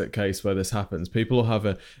classic case where this happens. People will have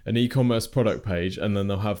an e-commerce product page, and then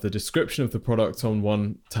they'll have the description of the product on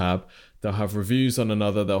one tab. They'll have reviews on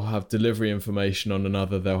another. They'll have delivery information on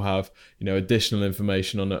another. They'll have additional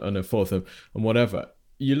information on a fourth, and whatever.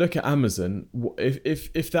 You look at Amazon.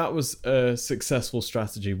 If that was a successful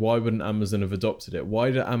strategy, why wouldn't Amazon have adopted it?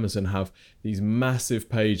 Why did Amazon have these massive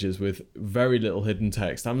pages with very little hidden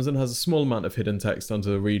text? Amazon has a small amount of hidden text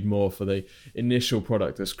under the read more for the initial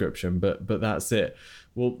product description, but that's it.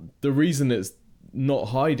 Well, the reason it's not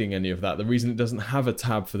hiding any of that, the reason it doesn't have a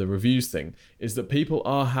tab for the reviews thing, is that people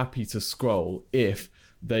are happy to scroll if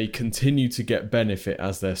they continue to get benefit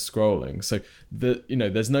as they're scrolling. So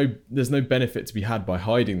there's no benefit to be had by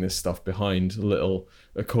hiding this stuff behind little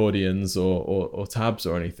accordions or tabs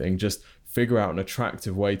or anything. Just figure out an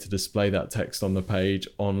attractive way to display that text on the page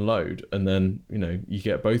on load, and then you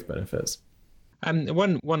get both benefits.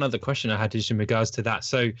 One other question I had just in regards to that.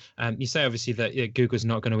 So you say obviously that Google's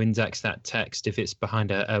not going to index that text if it's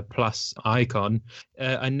behind a plus icon.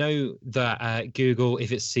 I know that Google,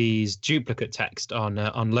 if it sees duplicate text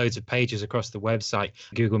on loads of pages across the website,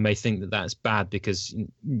 Google may think that that's bad because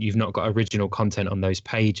you've not got original content on those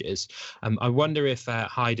pages. I wonder if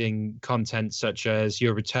hiding content such as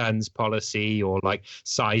your returns policy or like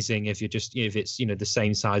sizing, if it's the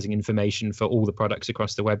same sizing information for all the products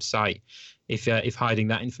across the website, if hiding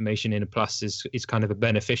that information in a plus is kind of a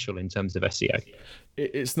beneficial in terms of SEO.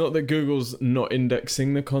 It's not that Google's not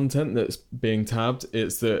indexing the content that's being tabbed.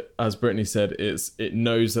 It's that, as Brittany said, it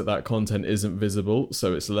knows that content isn't visible,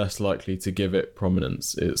 so it's less likely to give it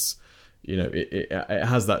prominence. It's, it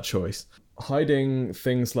has that choice. Hiding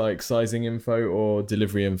things like sizing info or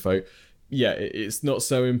delivery info, it's not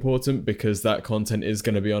so important because that content is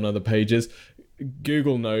going to be on other pages.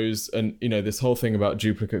 Google knows, and this whole thing about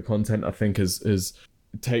duplicate content, I think, is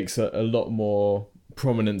takes a lot more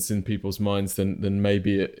prominence in people's minds than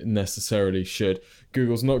maybe it necessarily should.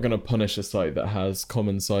 Google's not going to punish a site that has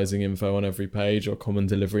common sizing info on every page or common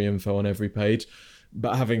delivery info on every page.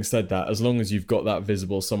 But having said that, as long as you've got that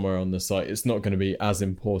visible somewhere on the site, it's not going to be as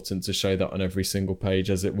important to show that on every single page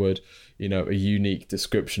as it would, a unique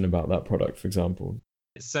description about that product, for example.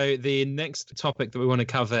 So the next topic that we want to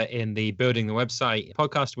cover in the Building the Website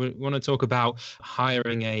podcast, we want to talk about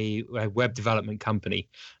hiring a web development company.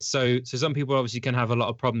 So some people obviously can have a lot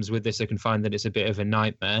of problems with this. They can find that it's a bit of a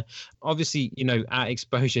nightmare. Obviously, at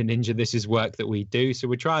Exposure Ninja, this is work that we do. So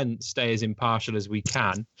we try and stay as impartial as we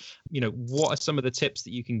can. What are some of the tips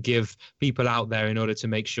that you can give people out there in order to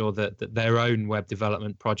make sure that their own web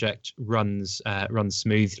development project runs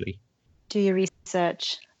smoothly? Do your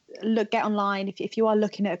research. Get online. If you are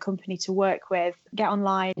looking at a company to work with, get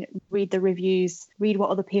online, read the reviews, read what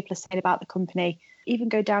other people are saying about the company. Even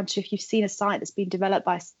go down to, if you've seen a site that's been developed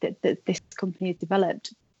that this company has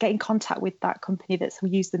developed, get in contact with that company that's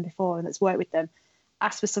used them before and that's worked with them.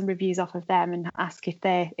 Ask for some reviews off of them and ask if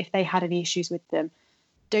they had any issues with them.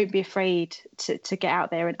 Don't be afraid to get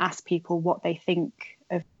out there and ask people what they think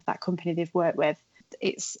of that company they've worked with.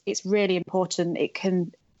 It's really important. It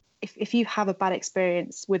can. If you have a bad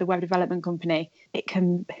experience with a web development company, it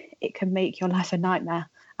can make your life a nightmare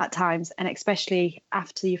at times. And especially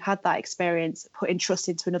after you've had that experience, putting trust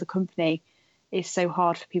into another company is so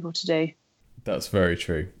hard for people to do. That's very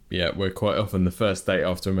true. Yeah, we're quite often the first date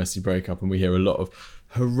after a messy breakup, and we hear a lot of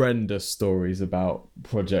horrendous stories about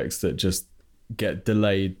projects that just get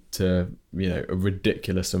delayed to, a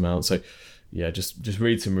ridiculous amount. So just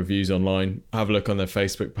read some reviews online, have a look on their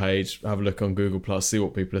Facebook page, have a look on Google+, see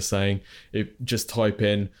what people are saying. Just type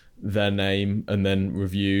in their name and then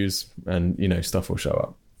reviews, and stuff will show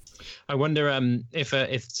up. I wonder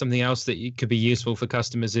if something else that could be useful for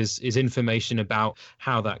customers is information about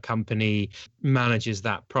how that company manages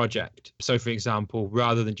that project. So, for example,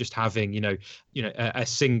 rather than just having a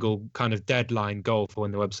single kind of deadline goal for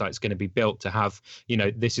when the website's going to be built, to have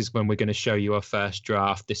this is when we're going to show you our first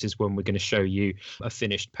draft, this is when we're going to show you a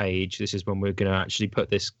finished page, this is when we're going to actually put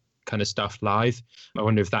this kind of stuff live. I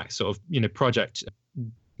wonder if that sort of project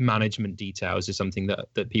management details is something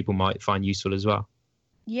that people might find useful as well.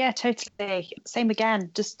 Yeah, totally. Same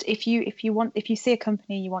again. Just if you see a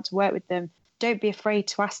company and you want to work with them, don't be afraid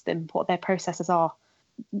to ask them what their processes are.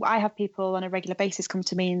 I have people on a regular basis come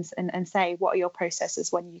to me and say, what are your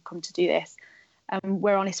processes when you come to do this?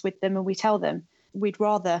 We're honest with them and we tell them we'd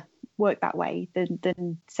rather work that way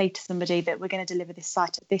than say to somebody that we're going to deliver this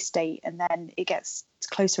site at this date and then it gets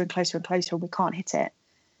closer and closer and closer and we can't hit it.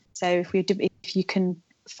 So if you can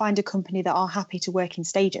find a company that are happy to work in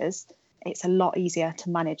stages, it's a lot easier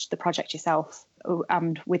to manage the project yourself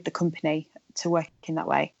and with the company to work in that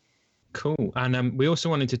way. Cool. And we also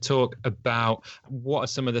wanted to talk about what are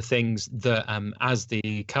some of the things that as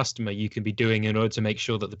the customer you can be doing in order to make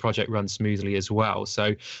sure that the project runs smoothly as well.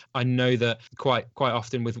 So I know that quite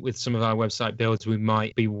often with some of our website builds, we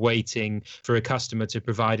might be waiting for a customer to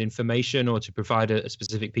provide information or to provide a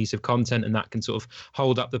specific piece of content, and that can sort of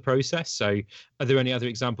hold up the process. So are there any other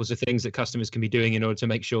examples of things that customers can be doing in order to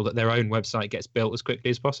make sure that their own website gets built as quickly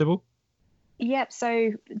as possible? Yep.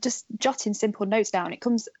 So just jotting simple notes down.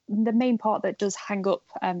 The main part that does hang up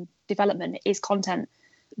development is content.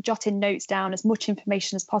 Jotting notes down, as much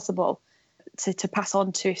information as possible to pass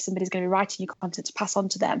on to, if somebody's going to be writing your content, to pass on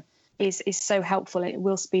to them is so helpful. It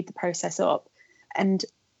will speed the process up. And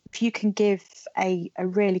if you can give a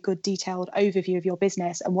really good detailed overview of your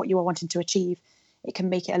business and what you are wanting to achieve, it can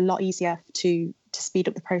make it a lot easier to speed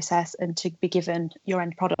up the process and to be given your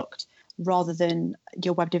end product, rather than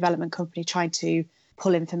your web development company trying to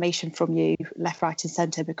pull information from you left, right, and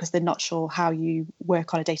centre because they're not sure how you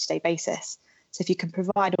work on a day-to-day basis. So if you can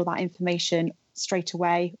provide all that information straight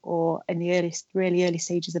away or in the really early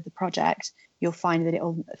stages of the project, you'll find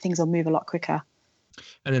that things will move a lot quicker.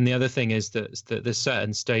 And then the other thing is that there's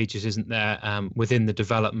certain stages, isn't there, within the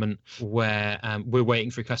development where we're waiting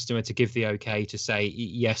for a customer to give the okay to say,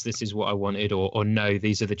 yes, this is what I wanted, or no,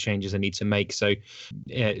 these are the changes I need to make. So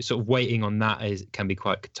sort of waiting on that can be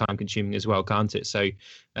quite time consuming as well, can't it? So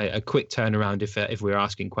a quick turnaround if we're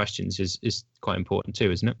asking questions is quite important too,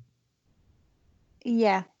 isn't it?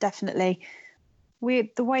 Yeah, definitely.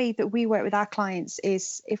 The way that we work with our clients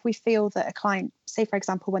is if we feel that a client, say, for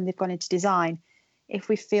example, when they've gone into design, if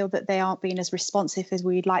we feel that they aren't being as responsive as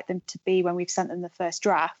we'd like them to be when we've sent them the first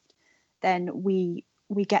draft, then we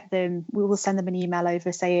will send them an email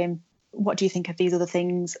over saying, what do you think of these other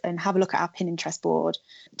things? And have a look at our Pinterest board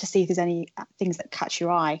to see if there's any things that catch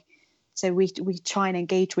your eye. So we try and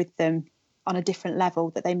engage with them on a different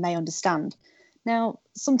level that they may understand. Now,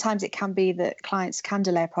 sometimes it can be that clients can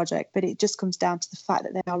delay a project, but it just comes down to the fact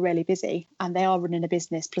that they are really busy and they are running a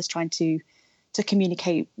business plus trying to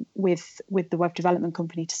communicate with the web development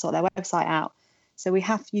company to sort their website out. So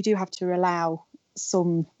you do have to allow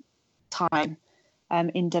some time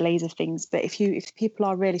in delays of things. But if people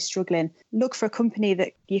are really struggling, look for a company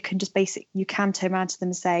that you can turn around to them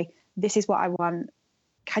and say, this is what I want.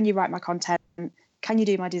 Can you write my content? Can you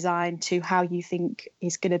do my design to how you think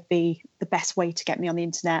is going to be the best way to get me on the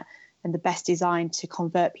internet and the best design to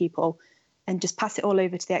convert people, and just pass it all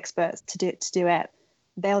over to the experts to do it.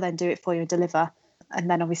 They'll then do it for you and deliver. And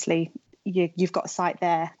then obviously you've got a site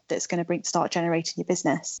there that's going to start generating your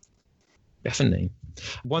business. Definitely.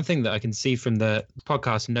 One thing that I can see from the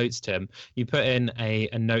podcast notes, Tim, you put in a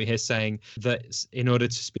note here saying that in order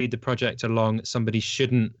to speed the project along, somebody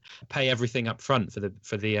shouldn't pay everything up front for the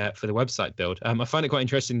website build. I find it quite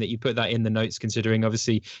interesting that you put that in the notes, considering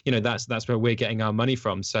obviously, that's where we're getting our money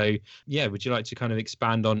from. So yeah, would you like to kind of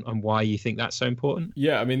expand on why you think that's so important?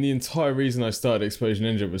 Yeah, I mean, the entire reason I started Explosion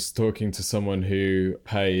Ninja was talking to someone who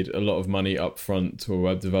paid a lot of money up front to a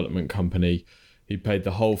web development company. He paid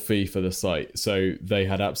the whole fee for the site, so they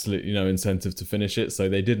had absolutely no incentive to finish it, so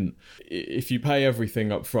they didn't. If you pay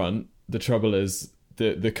everything up front, the trouble is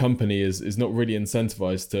the company is not really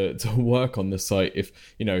incentivized to work on the site.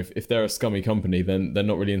 If they're a scummy company, then they're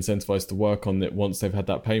not really incentivized to work on it once they've had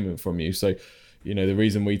that payment from you. So the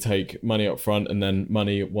reason we take money up front and then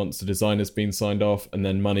money once the design has been signed off and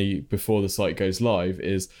then money before the site goes live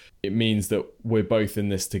is it means that we're both in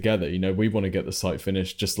this together. We want to get the site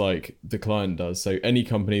finished just like the client does. So any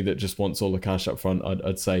company that just wants all the cash up front,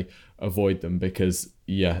 I'd say avoid them, because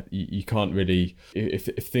you can't really, if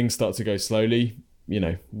things start to go slowly,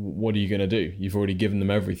 what are you going to do? You've already given them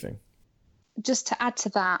everything. Just to add to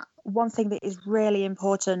that, one thing that is really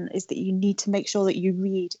important is that you need to make sure that you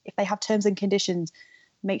read. If they have terms and conditions,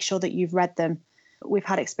 make sure that you've read them. We've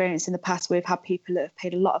had experience in the past where we've had people that have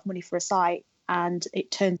paid a lot of money for a site and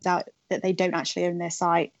it turns out that they don't actually own their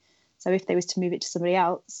site. So if they was to move it to somebody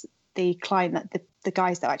else, the client, the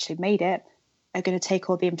guys that actually made it are going to take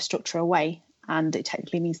all the infrastructure away, and it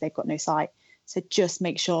technically means they've got no site. So just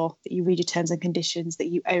make sure that you read your terms and conditions, that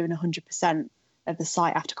you own 100% of the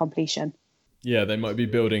site after completion. Yeah, they might be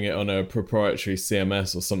building it on a proprietary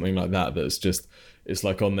CMS or something like that. It's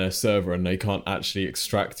like on their server and they can't actually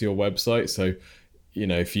extract your website. So,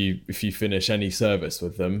 if you finish any service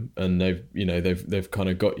with them and they've kind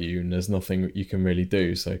of got you and there's nothing you can really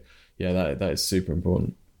do. So yeah, that is super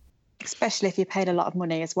important. Especially if you're paid a lot of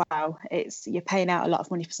money as well. You're paying out a lot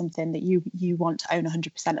of money for something that you want to own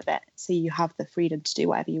 100% of it. So you have the freedom to do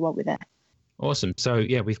whatever you want with it. Awesome. So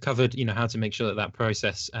yeah, we've covered, how to make sure that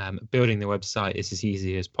process, building the website is as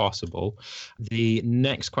easy as possible. The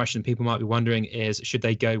next question people might be wondering is, should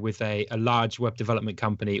they go with a large web development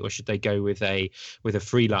company or should they go with a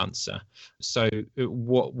freelancer? So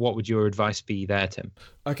what would your advice be there, Tim?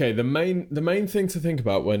 Okay, the main thing to think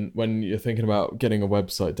about when you're thinking about getting a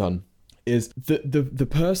website done is the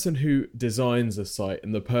person who designs a site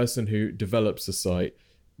and the person who develops a site.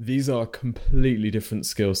 These are completely different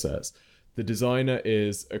skill sets. The designer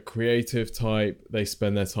is a creative type. They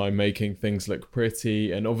spend their time making things look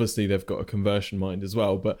pretty, and obviously they've got a conversion mind as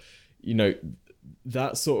well. But,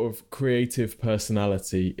 that sort of creative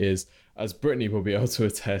personality is, as Brittany will be able to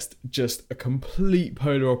attest, just a complete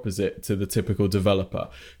polar opposite to the typical developer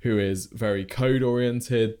who is very code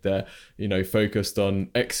oriented. They're, focused on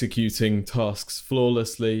executing tasks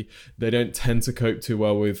flawlessly. They don't tend to cope too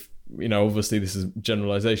well with obviously this is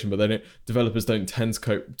generalization, but developers don't tend to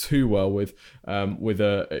cope too well with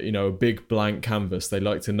a big blank canvas. They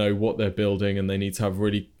like to know what they're building, and they need to have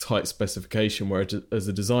really tight specification, whereas as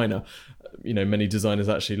a designer, many designers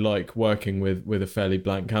actually like working with a fairly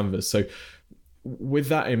blank canvas. So with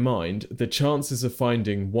that in mind, the chances of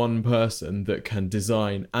finding one person that can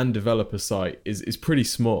design and develop a site is pretty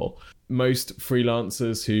small. Most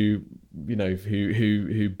freelancers who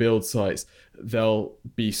build sites, they'll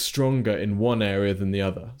be stronger in one area than the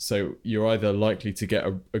other. So you're either likely to get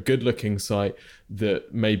a good looking site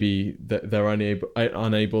that maybe they're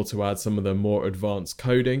unable to add some of the more advanced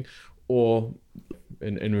coding, or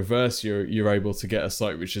in reverse, you're able to get a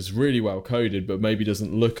site which is really well coded but maybe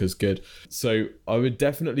doesn't look as good. So I would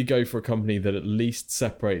definitely go for a company that at least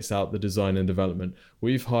separates out the design and development.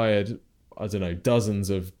 We've hired, dozens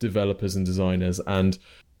of developers and designers, and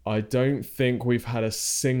I don't think we've had a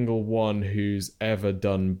single one who's ever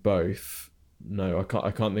done both. No, I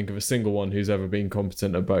can't think of a single one who's ever been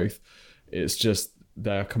competent at both. It's just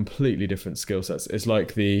they're completely different skill sets. It's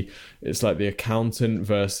like the accountant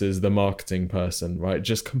versus the marketing person, right?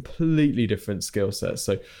 Just completely different skill sets.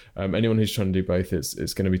 So anyone who's trying to do both,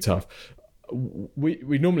 it's going to be tough.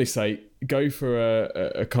 We normally say go for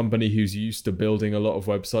a company who's used to building a lot of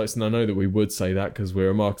websites, and I know that we would say that because we're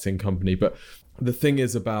a marketing company, but the thing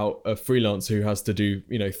is about a freelancer who has to do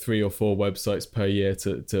 3 or 4 websites per year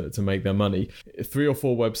to make their money. 3 or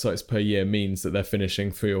 4 websites per year means that they're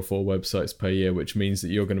finishing 3 or 4 websites per year, which means that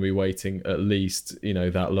you're going to be waiting at least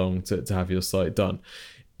that long to have your site done.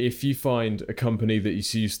 If you find a company that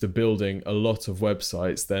is used to building a lot of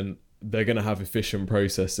websites, then they're going to have efficient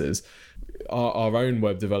processes. Our own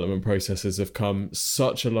web development processes have come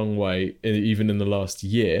such a long way, even in the last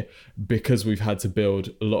year, because we've had to build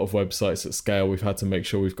a lot of websites at scale. We've had to make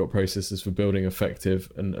sure we've got processes for building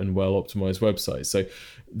effective and well-optimized websites. So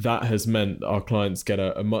that has meant our clients get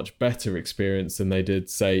a much better experience than they did,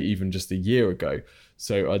 say, even just a year ago.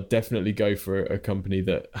 So I'd definitely go for a company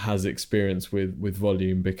that has experience with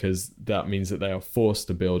volume, because that means that they are forced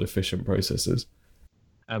to build efficient processes.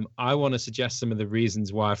 I want to suggest some of the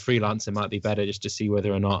reasons why a freelancer might be better, just to see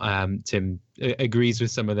whether or not Tim agrees with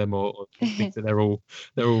some of them or thinks that they're all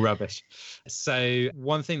rubbish. So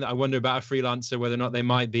one thing that I wonder about a freelancer, whether or not they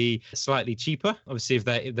might be slightly cheaper. Obviously, if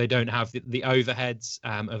they don't have the overheads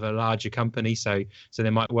of a larger company, so they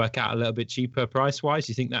might work out a little bit cheaper price wise.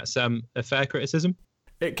 Do you think that's a fair criticism?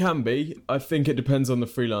 It can be. I think it depends on the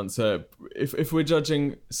freelancer. If we're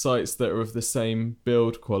judging sites that are of the same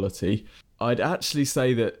build quality, I'd actually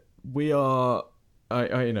say that we are,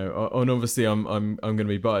 and obviously I'm going to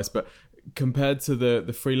be biased, but compared to the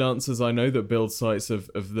freelancers I know that build sites of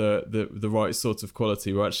the right sort of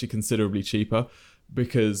quality, we're actually considerably cheaper,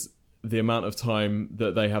 because the amount of time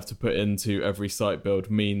that they have to put into every site build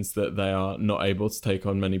means that they are not able to take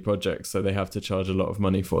on many projects, so they have to charge a lot of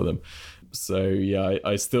money for them. So yeah,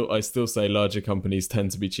 I still say larger companies tend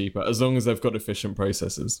to be cheaper as long as they've got efficient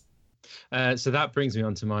processes. So that brings me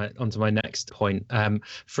onto my next point.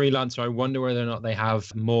 Freelancer, I wonder whether or not they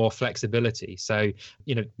have more flexibility. So,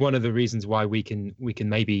 one of the reasons why we can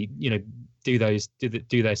maybe, do those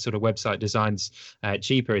sort of website designs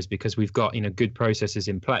cheaper is because we've got, good processes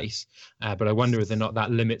in place. But I wonder whether or not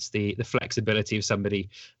that limits the flexibility of somebody,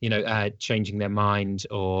 changing their mind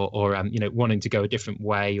or wanting to go a different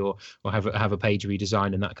way or have a page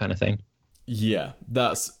redesigned and that kind of thing. Yeah,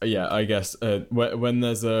 I guess when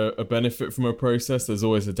there's a benefit from a process, there's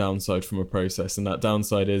always a downside from a process. And that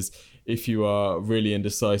downside is if you are really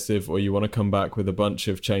indecisive or you want to come back with a bunch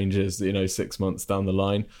of changes, 6 months down the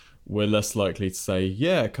line, we're less likely to say,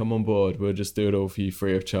 yeah, come on board, we'll just do it all for you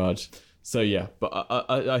free of charge. So yeah, but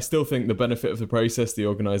I still think the benefit of the process, the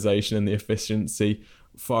organization and the efficiency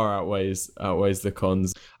far outweighs the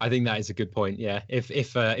cons. I think that is a good point. Yeah, if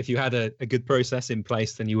you had a good process in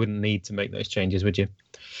place, then you wouldn't need to make those changes, would you?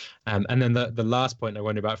 And then the last point I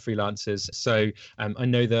wonder about freelancers. So I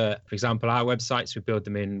know that, for example, our websites, we build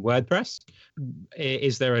them in WordPress.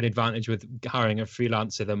 Is there an advantage with hiring a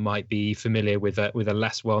freelancer that might be familiar with a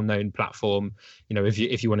less well-known platform?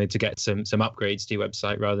 If you wanted to get some upgrades to your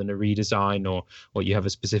website rather than a redesign, or you have a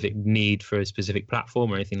specific need for a specific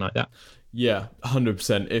platform or anything like that? Yeah,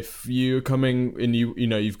 100%. If you're coming and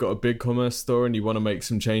you've got a big commerce store and you want to make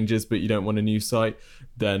some changes, but you don't want a new site,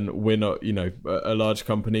 then we're not, a large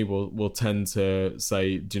company will tend to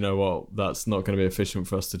say, do you know what, that's not going to be efficient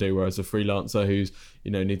for us to do. Whereas a freelancer who's,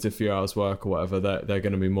 needs a few hours work or whatever, they're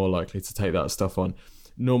going to be more likely to take that stuff on.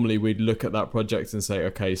 Normally we'd look at that project and say,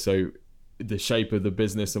 okay, so the shape of the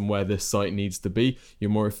business and where this site needs to be, you're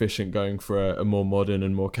more efficient going for a more modern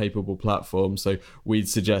and more capable platform. So we'd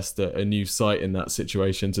suggest a new site in that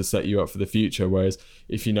situation to set you up for the future. Whereas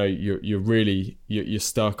if you know you're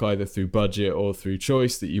stuck either through budget or through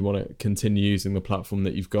choice that you want to continue using the platform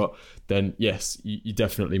that you've got, then yes, you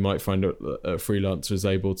definitely might find a freelancer is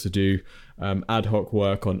able to do ad hoc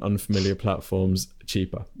work on unfamiliar platforms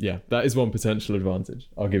cheaper. Yeah, that is one potential advantage.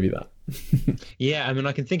 I'll give you that. Yeah, I mean,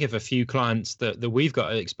 I can think of a few clients that we've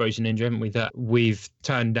got at Exposure Ninja, haven't we, that we've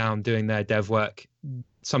turned down doing their dev work,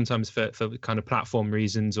 sometimes for kind of platform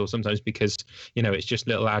reasons, or sometimes because, it's just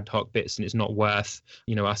little ad hoc bits and it's not worth,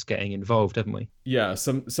 us getting involved, haven't we? Yeah,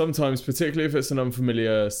 sometimes, particularly if it's an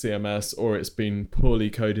unfamiliar CMS or it's been poorly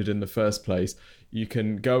coded in the first place, you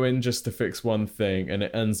can go in just to fix one thing and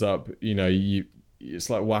it ends up,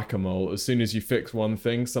 it's like whack-a-mole. As soon as you fix one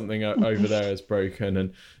thing, something over there is broken,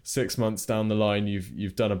 and 6 months down the line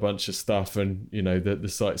you've done a bunch of stuff and the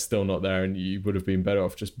site's still not there, and you would have been better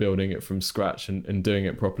off just building it from scratch and doing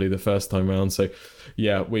it properly the first time around. So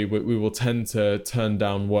yeah, we will tend to turn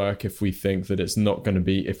down work if we think that it's not going to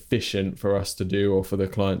be efficient for us to do or for the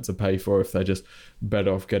client to pay for, if they're just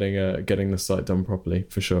better off getting the site done properly,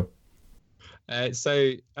 for sure.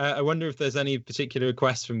 So I wonder if there's any particular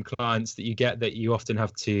requests from clients that you get that you often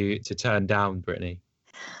have to turn down, Brittany?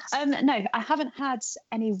 No, I haven't had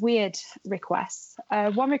any weird requests.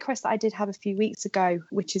 One request that I did have a few weeks ago,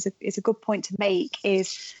 which is a good point to make,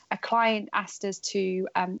 is a client asked us to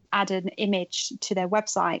add an image to their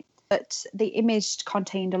website, but the image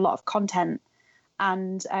contained a lot of content,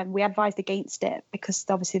 and we advised against it because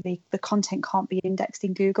obviously the content can't be indexed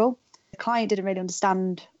in Google. The client didn't really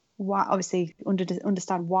understand why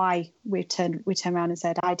we turned around and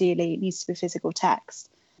said ideally it needs to be physical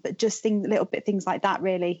text, but just little things like that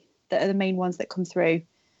really that are the main ones that come through.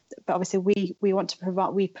 But obviously we want to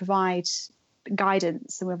provide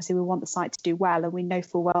guidance, and obviously we want the site to do well, and we know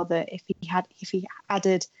full well that if he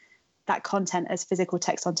added that content as physical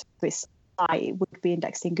text onto his site, it would be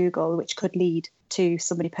indexed in Google, which could lead to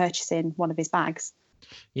somebody purchasing one of his bags.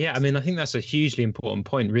 Yeah, I mean, I think that's a hugely important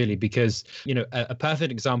point, really, because, a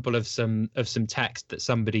perfect example of some text that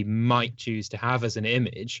somebody might choose to have as an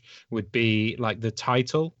image would be like the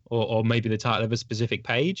title or maybe the title of a specific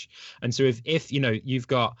page. And so if you've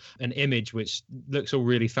got an image which looks all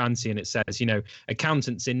really fancy and it says,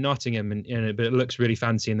 accountants in Nottingham, but it looks really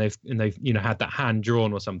fancy and they've had that hand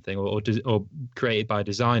drawn or something or created by a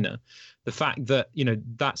designer. The fact that,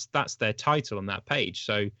 that's their title on that page.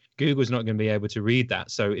 So Google's not going to be able to read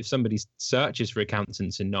that. So if somebody searches for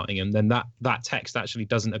accountants in Nottingham, then that text actually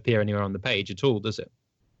doesn't appear anywhere on the page at all, does it?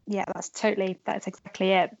 Yeah, that's exactly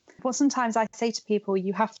it. But sometimes I say to people,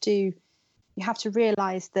 you have to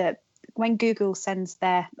realize that when Google sends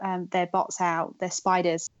their bots out, their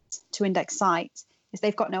spiders to index sites, is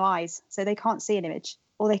they've got no eyes, so they can't see an image.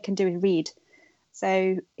 All they can do is read.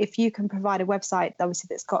 So if you can provide a website, obviously,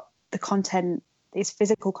 that's got the content, is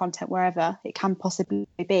physical content wherever it can possibly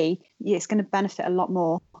be, it's going to benefit a lot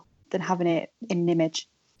more than having it in an image.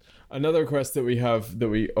 Another request that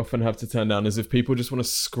we often have to turn down is if people just want to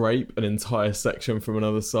scrape an entire section from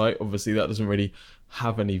another site. Obviously that doesn't really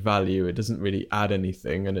have any value, it doesn't really add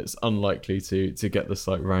anything, and it's unlikely to get the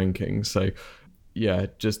site ranking. So yeah,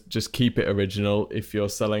 just keep it original. If you're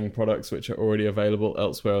selling products which are already available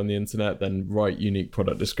elsewhere on the internet, then write unique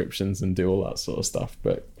product descriptions and do all that sort of stuff.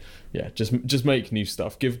 But yeah, just make new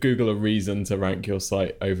stuff. Give Google a reason to rank your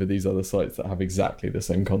site over these other sites that have exactly the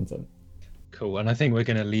same content. Cool. And I think we're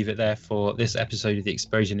going to leave it there for this episode of the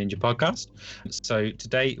Exposure Ninja podcast. So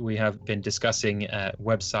today we have been discussing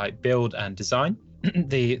website build and design.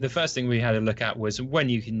 The first thing we had a look at was when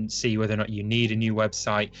you can see whether or not you need a new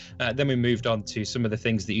website. Then we moved on to some of the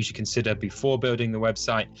things that you should consider before building the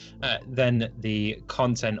website, then the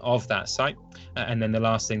content of that site. And then the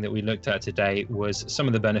last thing that we looked at today was some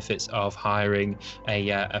of the benefits of hiring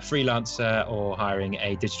a freelancer or hiring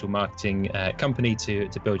a digital marketing company to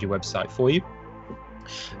build your website for you.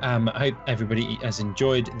 I hope everybody has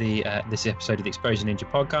enjoyed this episode of the Exposure Ninja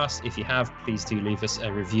podcast. If you have, please do leave us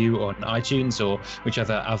a review on iTunes or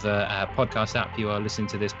whichever other podcast app you are listening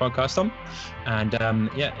to this podcast on. And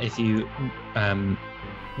if you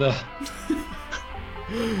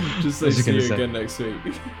just say see you again next week.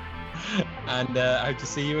 And I hope to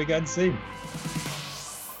see you again soon.